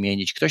kimś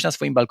wymienić, ktoś na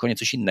swoim balkonie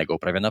coś innego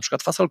uprawia, na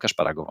przykład fasolkę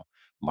szparagową.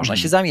 Można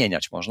się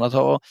zamieniać, można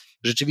to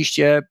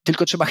rzeczywiście,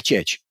 tylko trzeba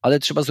chcieć, ale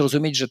trzeba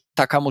zrozumieć, że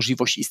taka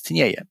możliwość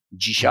istnieje.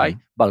 Dzisiaj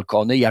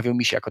balkony jawią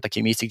mi się jako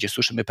takie miejsce, gdzie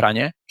suszymy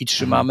pranie i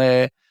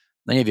trzymamy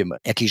nie wiem,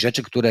 jakieś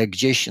rzeczy, które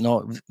gdzieś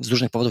z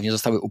różnych powodów nie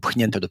zostały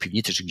upchnięte do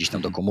piwnicy, czy gdzieś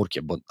tam do komórki,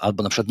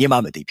 albo na przykład nie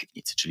mamy tej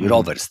piwnicy, czyli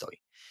rower stoi.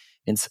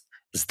 Więc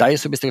zdaję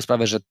sobie z tego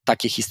sprawę, że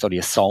takie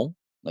historie są,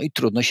 i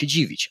trudno się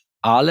dziwić,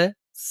 ale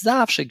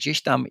zawsze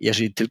gdzieś tam,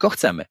 jeżeli tylko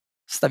chcemy,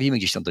 wstawimy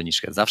gdzieś tam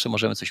doniczkę, zawsze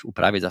możemy coś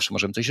uprawiać, zawsze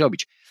możemy coś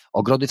robić.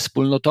 Ogrody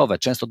wspólnotowe,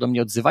 często do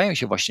mnie odzywają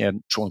się właśnie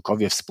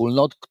członkowie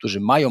wspólnot, którzy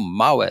mają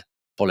małe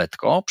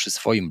poletko przy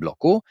swoim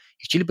bloku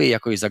i chcieliby je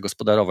jakoś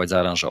zagospodarować,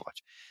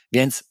 zaaranżować.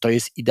 Więc to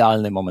jest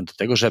idealny moment do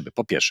tego, żeby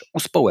po pierwsze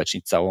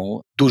uspołecznić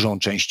całą dużą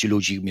część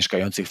ludzi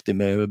mieszkających w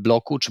tym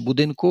bloku czy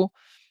budynku,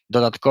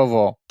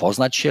 dodatkowo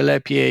poznać się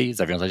lepiej,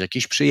 zawiązać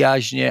jakieś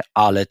przyjaźnie,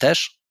 ale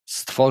też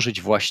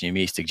stworzyć właśnie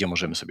miejsce, gdzie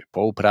możemy sobie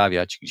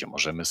pouprawiać, gdzie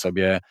możemy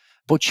sobie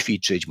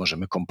poćwiczyć,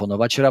 możemy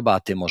komponować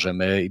rabaty,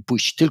 możemy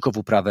pójść tylko w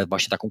uprawę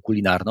właśnie taką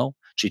kulinarną,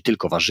 czyli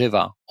tylko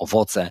warzywa,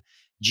 owoce.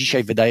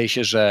 Dzisiaj wydaje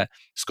się, że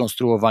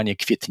skonstruowanie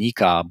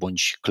kwietnika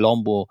bądź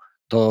klombu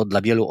to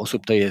dla wielu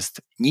osób to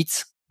jest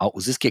nic, a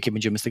uzyski, jakie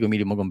będziemy z tego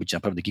mieli, mogą być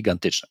naprawdę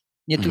gigantyczne.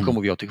 Nie tylko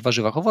mówię o tych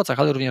warzywach, owocach,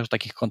 ale również o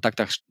takich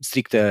kontaktach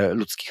stricte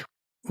ludzkich.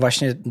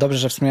 Właśnie dobrze,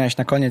 że wspomniałeś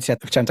na koniec. Ja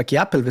chciałem taki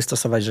apel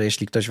wystosować, że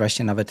jeśli ktoś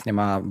właśnie nawet nie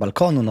ma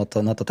balkonu,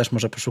 no to też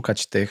może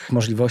poszukać tych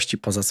możliwości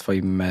poza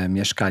swoim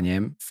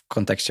mieszkaniem w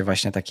kontekście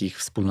właśnie takich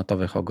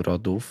wspólnotowych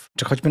ogrodów,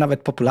 czy choćby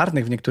nawet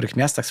popularnych w niektórych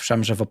miastach.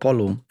 Słyszałem, że w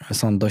Opolu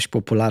są dość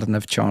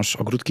popularne wciąż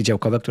ogródki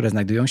działkowe, które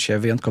znajdują się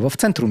wyjątkowo w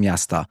centrum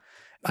miasta,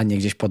 a nie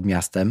gdzieś pod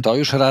miastem. To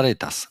już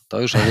rarytas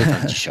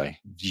dzisiaj.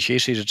 W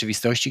dzisiejszej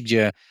rzeczywistości,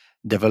 gdzie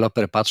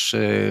deweloper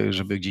patrzy,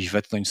 żeby gdzieś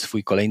wetknąć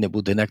swój kolejny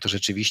budynek, to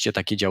rzeczywiście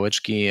takie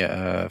działeczki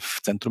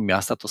w centrum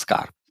miasta to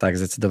skarb. Tak,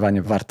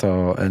 zdecydowanie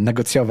warto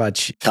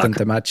negocjować w tym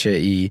temacie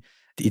i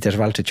też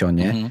walczyć o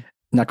nie.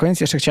 Na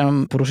koniec jeszcze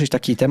chciałem poruszyć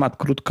taki temat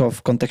krótko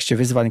w kontekście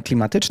wyzwań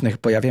klimatycznych,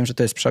 bo ja wiem, że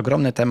to jest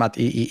przeogromny temat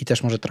i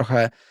też może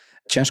trochę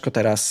ciężko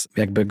teraz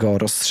jakby go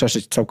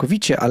rozszerzyć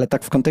całkowicie, ale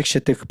tak w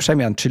kontekście tych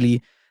przemian,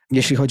 czyli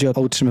jeśli chodzi o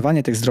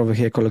utrzymywanie tych zdrowych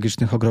i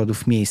ekologicznych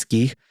ogrodów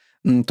miejskich,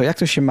 to jak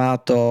to się ma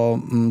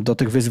do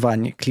tych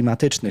wyzwań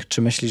klimatycznych?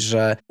 Czy myślisz,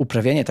 że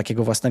uprawianie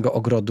takiego własnego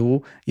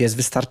ogrodu jest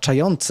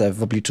wystarczające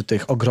w obliczu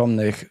tych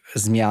ogromnych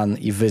zmian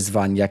i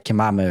wyzwań, jakie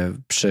mamy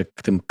przy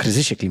tym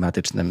kryzysie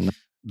klimatycznym?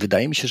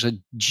 Wydaje mi się, że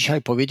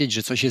dzisiaj powiedzieć,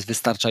 że coś jest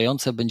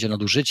wystarczające, będzie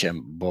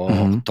nadużyciem, bo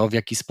to, w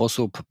jaki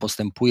sposób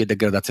postępuje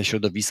degradacja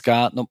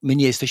środowiska, my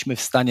nie jesteśmy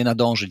w stanie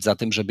nadążyć za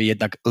tym, żeby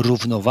jednak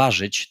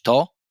równoważyć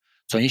to,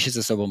 co niesie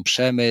ze sobą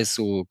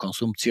przemysł,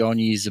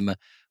 konsumpcjonizm,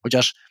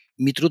 chociaż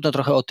mi trudno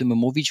trochę o tym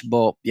mówić,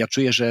 bo ja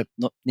czuję, że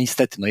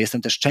niestety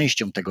jestem też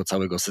częścią tego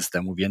całego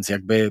systemu, więc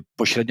jakby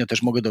pośrednio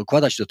też mogę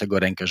dokładać do tego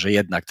rękę, że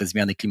jednak te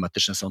zmiany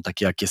klimatyczne są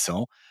takie, jakie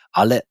są,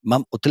 ale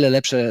mam o tyle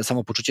lepsze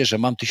samopoczucie, że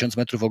mam 1000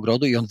 metrów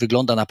ogrodu i on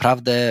wygląda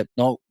naprawdę,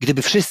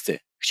 gdyby wszyscy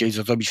chcieli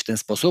to zrobić w ten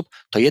sposób,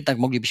 to jednak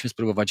moglibyśmy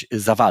spróbować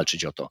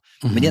zawalczyć o to.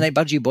 Mnie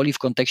najbardziej boli w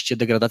kontekście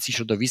degradacji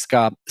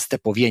środowiska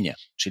stepowienie,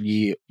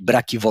 czyli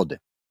braki wody.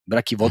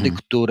 Braki wody,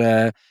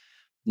 które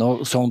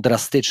są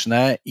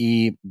drastyczne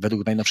i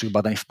według najnowszych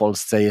badań w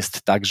Polsce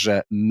jest tak,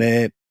 że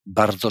my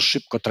bardzo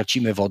szybko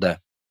tracimy wodę,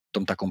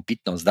 tą taką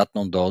pitną,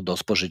 zdatną do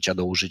spożycia,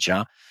 do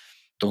użycia,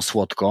 tą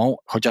słodką,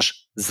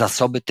 chociaż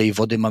zasoby tej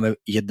wody mamy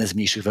jedne z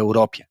mniejszych w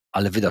Europie,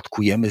 ale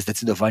wydatkujemy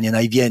zdecydowanie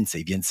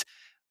najwięcej, więc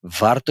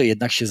warto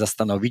jednak się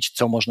zastanowić,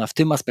 co można w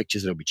tym aspekcie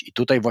zrobić. I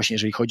tutaj właśnie,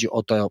 jeżeli chodzi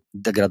o tę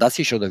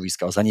degradację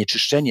środowiska, o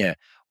zanieczyszczenie,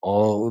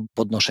 o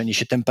podnoszenie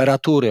się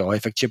temperatury, o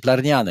efekt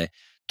cieplarniany,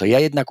 to ja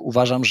jednak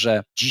uważam,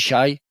 że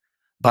dzisiaj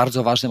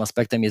bardzo ważnym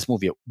aspektem jest,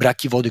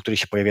 braki wody, które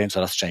się pojawiają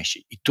coraz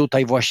częściej. I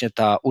tutaj właśnie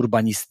ta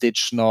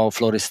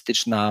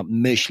urbanistyczno-florystyczna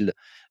myśl,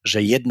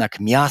 że jednak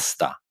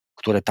miasta,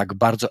 które tak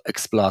bardzo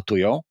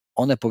eksploatują,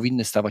 one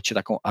powinny stawać się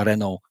taką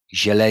areną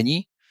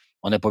zieleni,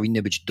 one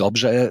powinny być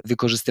dobrze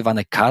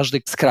wykorzystywane.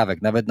 Każdy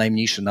skrawek, nawet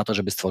najmniejszy, na to,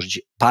 żeby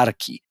stworzyć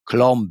parki,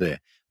 klomby,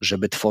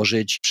 żeby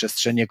tworzyć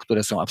przestrzenie,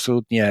 które są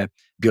absolutnie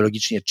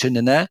biologicznie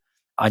czynne,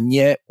 a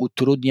nie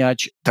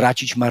utrudniać,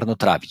 tracić,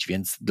 marnotrawić.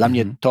 Więc dla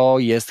mnie to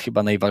jest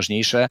chyba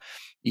najważniejsze.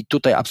 I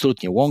tutaj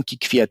absolutnie łąki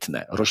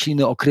kwietne,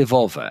 rośliny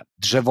okrywowe,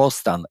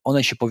 drzewostan,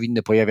 one się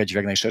powinny pojawiać w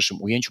jak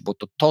najszerszym ujęciu, bo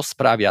to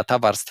sprawia, ta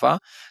warstwa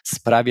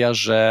sprawia,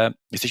 że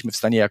jesteśmy w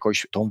stanie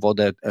jakoś tą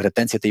wodę,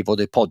 retencję tej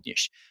wody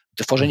podnieść.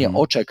 Tworzenie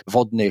oczek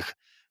wodnych,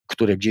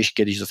 które gdzieś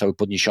kiedyś zostały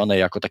podniesione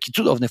jako taki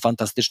cudowny,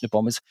 fantastyczny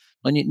pomysł,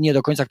 nie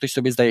do końca ktoś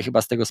sobie zdaje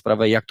chyba z tego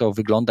sprawę, jak to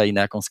wygląda i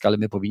na jaką skalę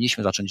my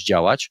powinniśmy zacząć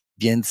działać,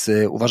 więc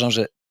uważam,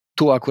 że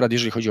tu akurat,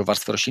 jeżeli chodzi o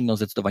warstwę roślinną,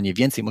 zdecydowanie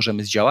więcej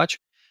możemy zdziałać,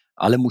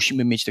 ale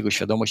musimy mieć tego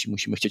świadomość i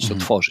musimy chcieć to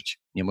tworzyć.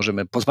 Nie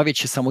możemy pozbawiać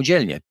się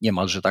samodzielnie,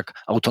 niemalże tak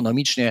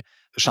autonomicznie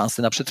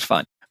szansy na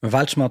przetrwanie.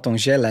 Walczmy o tą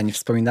zieleń.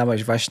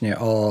 Wspominałeś właśnie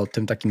o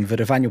tym takim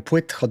wyrywaniu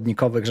płyt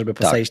chodnikowych, żeby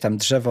posadzić tam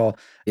drzewo.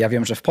 Ja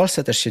wiem, że w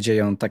Polsce też się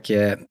dzieją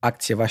takie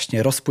akcje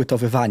właśnie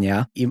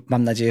rozpłytowywania i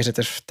mam nadzieję, że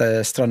też w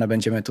tę stronę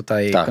będziemy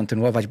tutaj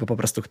kontynuować, bo po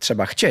prostu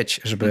trzeba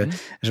chcieć,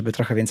 żeby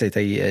trochę więcej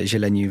tej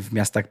zieleni w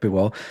miastach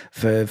było.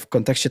 W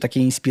kontekście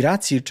takiej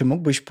inspiracji, czy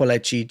mógłbyś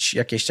polecić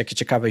jakieś takie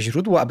ciekawe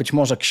źródło, a być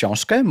może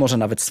książkę, może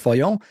nawet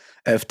swoją,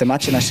 w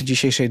temacie naszej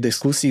dzisiejszej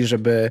dyskusji,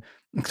 żeby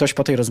ktoś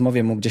po tej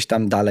rozmowie mógł gdzieś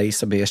tam dalej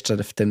sobie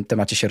jeszcze w tym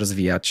temacie się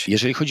rozwijać.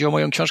 Jeżeli chodzi o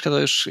moją książkę, to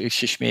już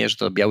się śmieję, że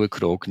to biały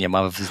kruk, nie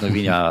ma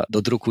wznowienia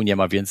do druku, nie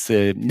ma, więc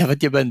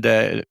nawet nie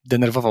będę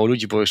denerwował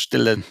ludzi, bo już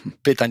tyle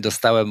pytań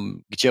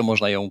dostałem, gdzie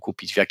można ją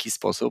kupić, w jaki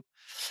sposób.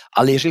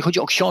 Ale jeżeli chodzi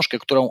o książkę,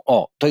 którą,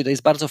 to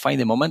jest bardzo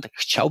fajny moment,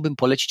 chciałbym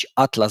polecić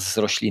Atlas z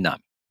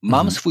roślinami.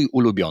 Mam swój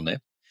ulubiony,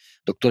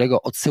 do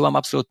którego odsyłam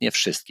absolutnie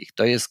wszystkich.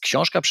 To jest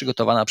książka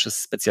przygotowana przez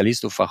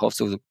specjalistów,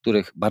 fachowców,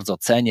 których bardzo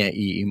cenię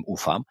i im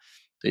ufam.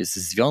 To jest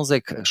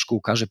Związek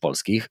Szkółkarzy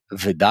Polskich,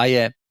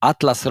 wydaje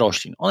Atlas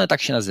Roślin. One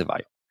tak się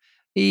nazywają.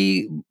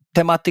 I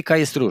tematyka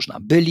jest różna.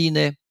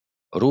 Byliny,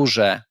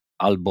 róże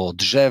albo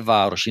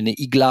drzewa, rośliny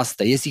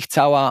iglaste. Jest ich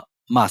cała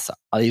masa.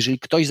 Ale jeżeli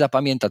ktoś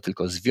zapamięta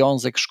tylko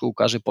Związek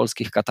Szkółkarzy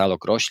Polskich,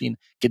 katalog roślin,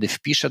 kiedy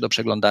wpisze do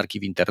przeglądarki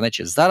w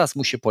internecie, zaraz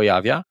mu się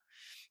pojawia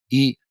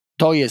i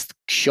to jest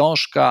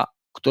książka,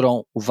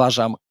 którą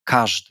uważam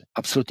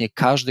absolutnie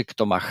każdy,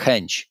 kto ma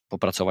chęć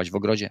popracować w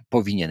ogrodzie,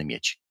 powinien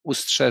mieć.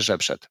 Ustrzeże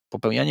przed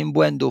popełnianiem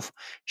błędów,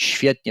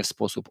 świetnie w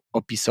sposób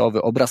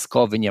opisowy,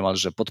 obrazkowy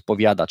niemalże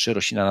podpowiada, czy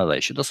roślina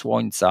nadaje się do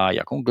słońca,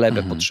 jaką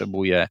glebę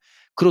potrzebuje,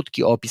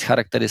 krótki opis,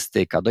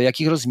 charakterystyka, do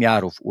jakich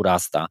rozmiarów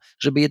urasta,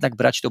 żeby jednak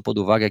brać to pod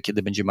uwagę,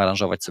 kiedy będziemy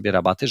aranżować sobie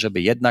rabaty,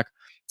 żeby jednak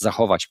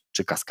zachować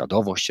czy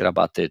kaskadowość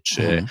rabaty,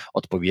 czy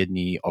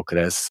odpowiedni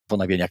okres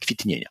ponawiania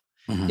kwitnienia.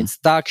 Więc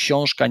ta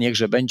książka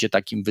niechże będzie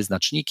takim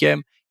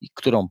wyznacznikiem,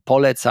 którą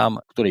polecam,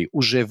 której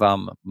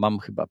używam. Mam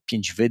chyba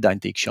 5 wydań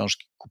tej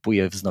książki,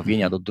 kupuję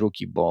wznowienia do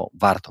druki, bo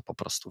warto, po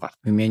prostu warto.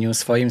 W imieniu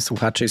swoim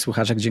słuchaczy i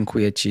słuchaczek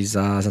dziękuję Ci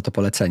za to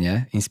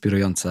polecenie,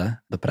 inspirujące,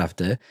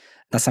 doprawdy.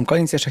 Na sam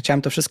koniec jeszcze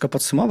chciałem to wszystko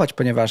podsumować,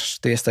 ponieważ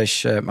Ty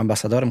jesteś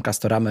ambasadorem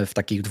Castoramy w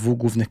takich 2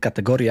 głównych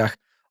kategoriach.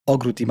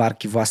 ogród i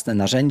marki własne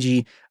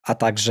narzędzi, a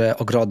także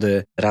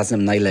ogrody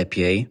razem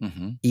najlepiej.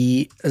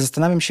 I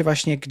zastanawiam się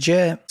właśnie,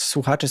 gdzie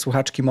słuchacze,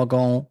 słuchaczki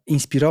mogą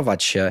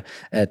inspirować się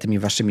tymi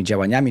waszymi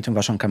działaniami, tą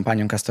waszą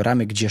kampanią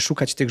Castoramy, gdzie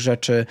szukać tych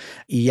rzeczy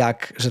i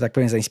jak, że tak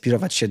powiem,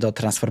 zainspirować się do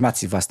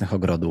transformacji własnych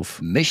ogrodów.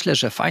 Myślę,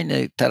 że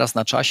fajny teraz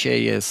na czasie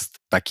jest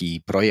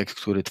taki projekt,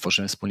 który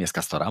tworzymy wspólnie z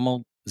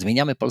Castoramą.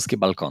 Zmieniamy polskie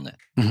balkony.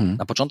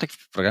 Na początek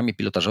w programie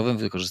pilotażowym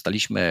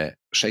wykorzystaliśmy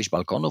 6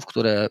 balkonów,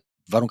 które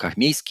w warunkach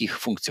miejskich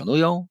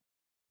funkcjonują,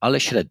 ale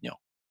średnio.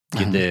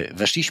 Kiedy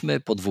weszliśmy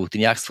po 2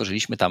 dniach,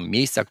 stworzyliśmy tam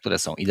miejsca, które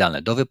są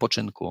idealne do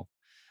wypoczynku,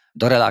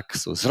 do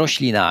relaksu, z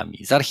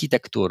roślinami, z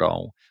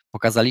architekturą.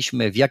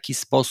 Pokazaliśmy, w jaki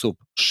sposób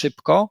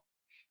szybko,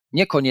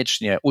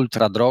 niekoniecznie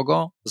ultra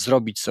drogo,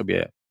 zrobić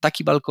sobie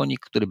taki balkonik,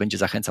 który będzie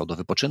zachęcał do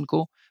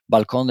wypoczynku.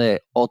 Balkony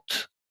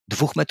od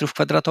 2 metrów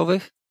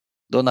kwadratowych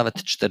do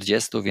nawet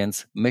 40,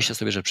 więc myślę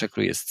sobie, że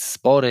przekrój jest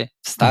spory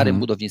w starym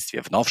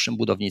budownictwie, w nowszym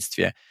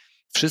budownictwie.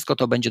 Wszystko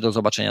to będzie do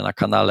zobaczenia na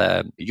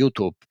kanale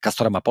YouTube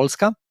Castorama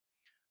Polska.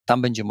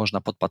 Tam będzie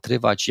można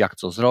podpatrywać, jak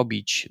co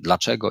zrobić,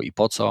 dlaczego i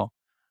po co.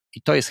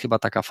 I to jest chyba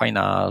taka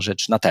fajna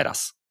rzecz na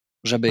teraz,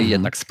 żeby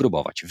jednak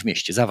spróbować w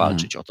mieście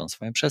zawalczyć o tą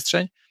swoją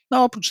przestrzeń.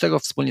 No oprócz tego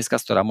wspólnie z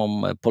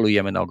Castoramą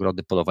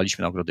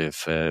polowaliśmy na ogrody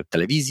w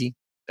telewizji,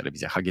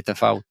 telewizja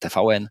HGTV,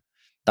 TVN.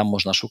 Tam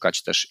można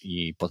szukać też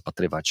i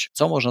podpatrywać,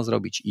 co można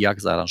zrobić i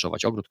jak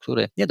zaaranżować ogród,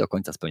 który nie do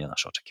końca spełnia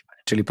nasze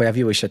oczekiwania. Czyli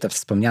pojawiły się te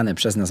wspomniane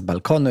przez nas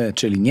balkony,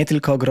 czyli nie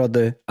tylko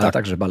ogrody, ale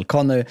także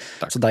balkony,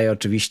 co daje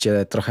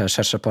oczywiście trochę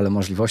szersze pole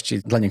możliwości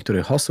dla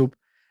niektórych osób.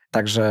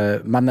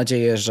 Także mam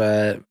nadzieję,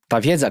 że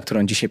ta wiedza,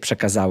 którą dzisiaj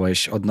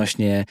przekazałeś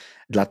odnośnie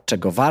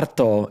dlaczego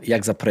warto,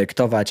 jak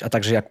zaprojektować, a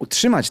także jak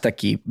utrzymać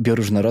taki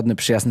bioróżnorodny,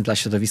 przyjazny dla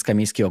środowiska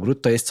miejski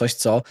ogród, to jest coś,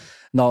 co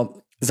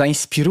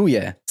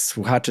zainspiruje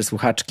słuchaczy,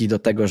 słuchaczki do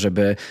tego,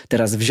 żeby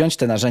teraz wziąć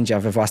te narzędzia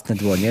we własne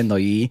dłonie,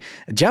 i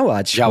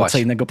działać. Bo co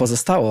innego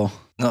pozostało.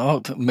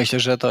 Myślę,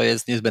 że to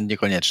jest niezbędnie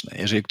konieczne.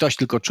 Jeżeli ktoś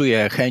tylko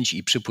czuje chęć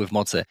i przypływ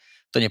mocy,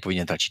 to nie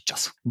powinien tracić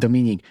czasu.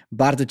 Dominik,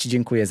 bardzo Ci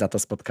dziękuję za to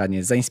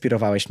spotkanie.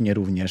 Zainspirowałeś mnie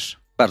również.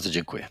 Bardzo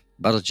dziękuję.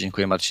 Bardzo Ci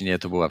dziękuję, Marcinie.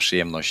 To była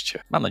przyjemność.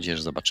 Mam nadzieję,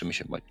 że zobaczymy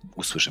się,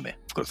 usłyszymy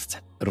wkrótce.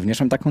 Również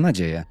mam taką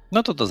nadzieję.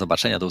 To do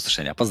zobaczenia, do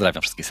usłyszenia.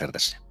 Pozdrawiam wszystkich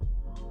serdecznie.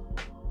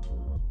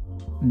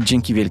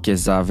 Dzięki wielkie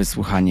za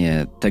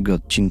wysłuchanie tego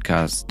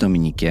odcinka z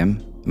Dominikiem.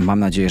 Mam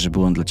nadzieję, że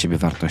był on dla Ciebie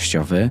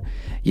wartościowy.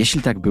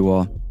 Jeśli tak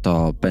było,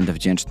 to będę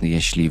wdzięczny,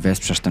 jeśli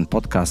wesprzesz ten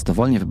podcast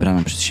dowolnie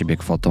wybraną przez siebie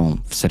kwotą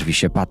w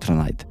serwisie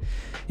Patronite.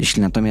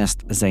 Jeśli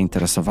natomiast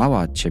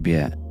zainteresowała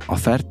Ciebie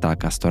oferta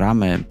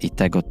Castoramy i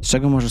tego, z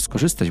czego możesz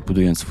skorzystać,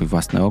 budując swój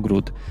własny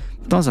ogród,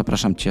 to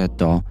zapraszam Cię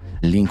do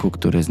linku,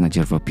 który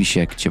znajdziesz w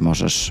opisie, gdzie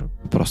możesz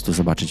po prostu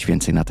zobaczyć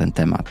więcej na ten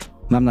temat.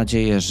 Mam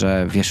nadzieję,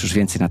 że wiesz już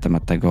więcej na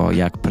temat tego,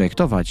 jak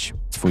projektować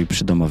swój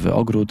przydomowy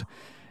ogród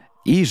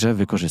i że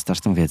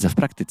wykorzystasz tę wiedzę w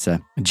praktyce.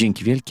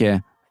 Dzięki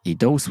wielkie i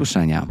do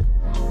usłyszenia.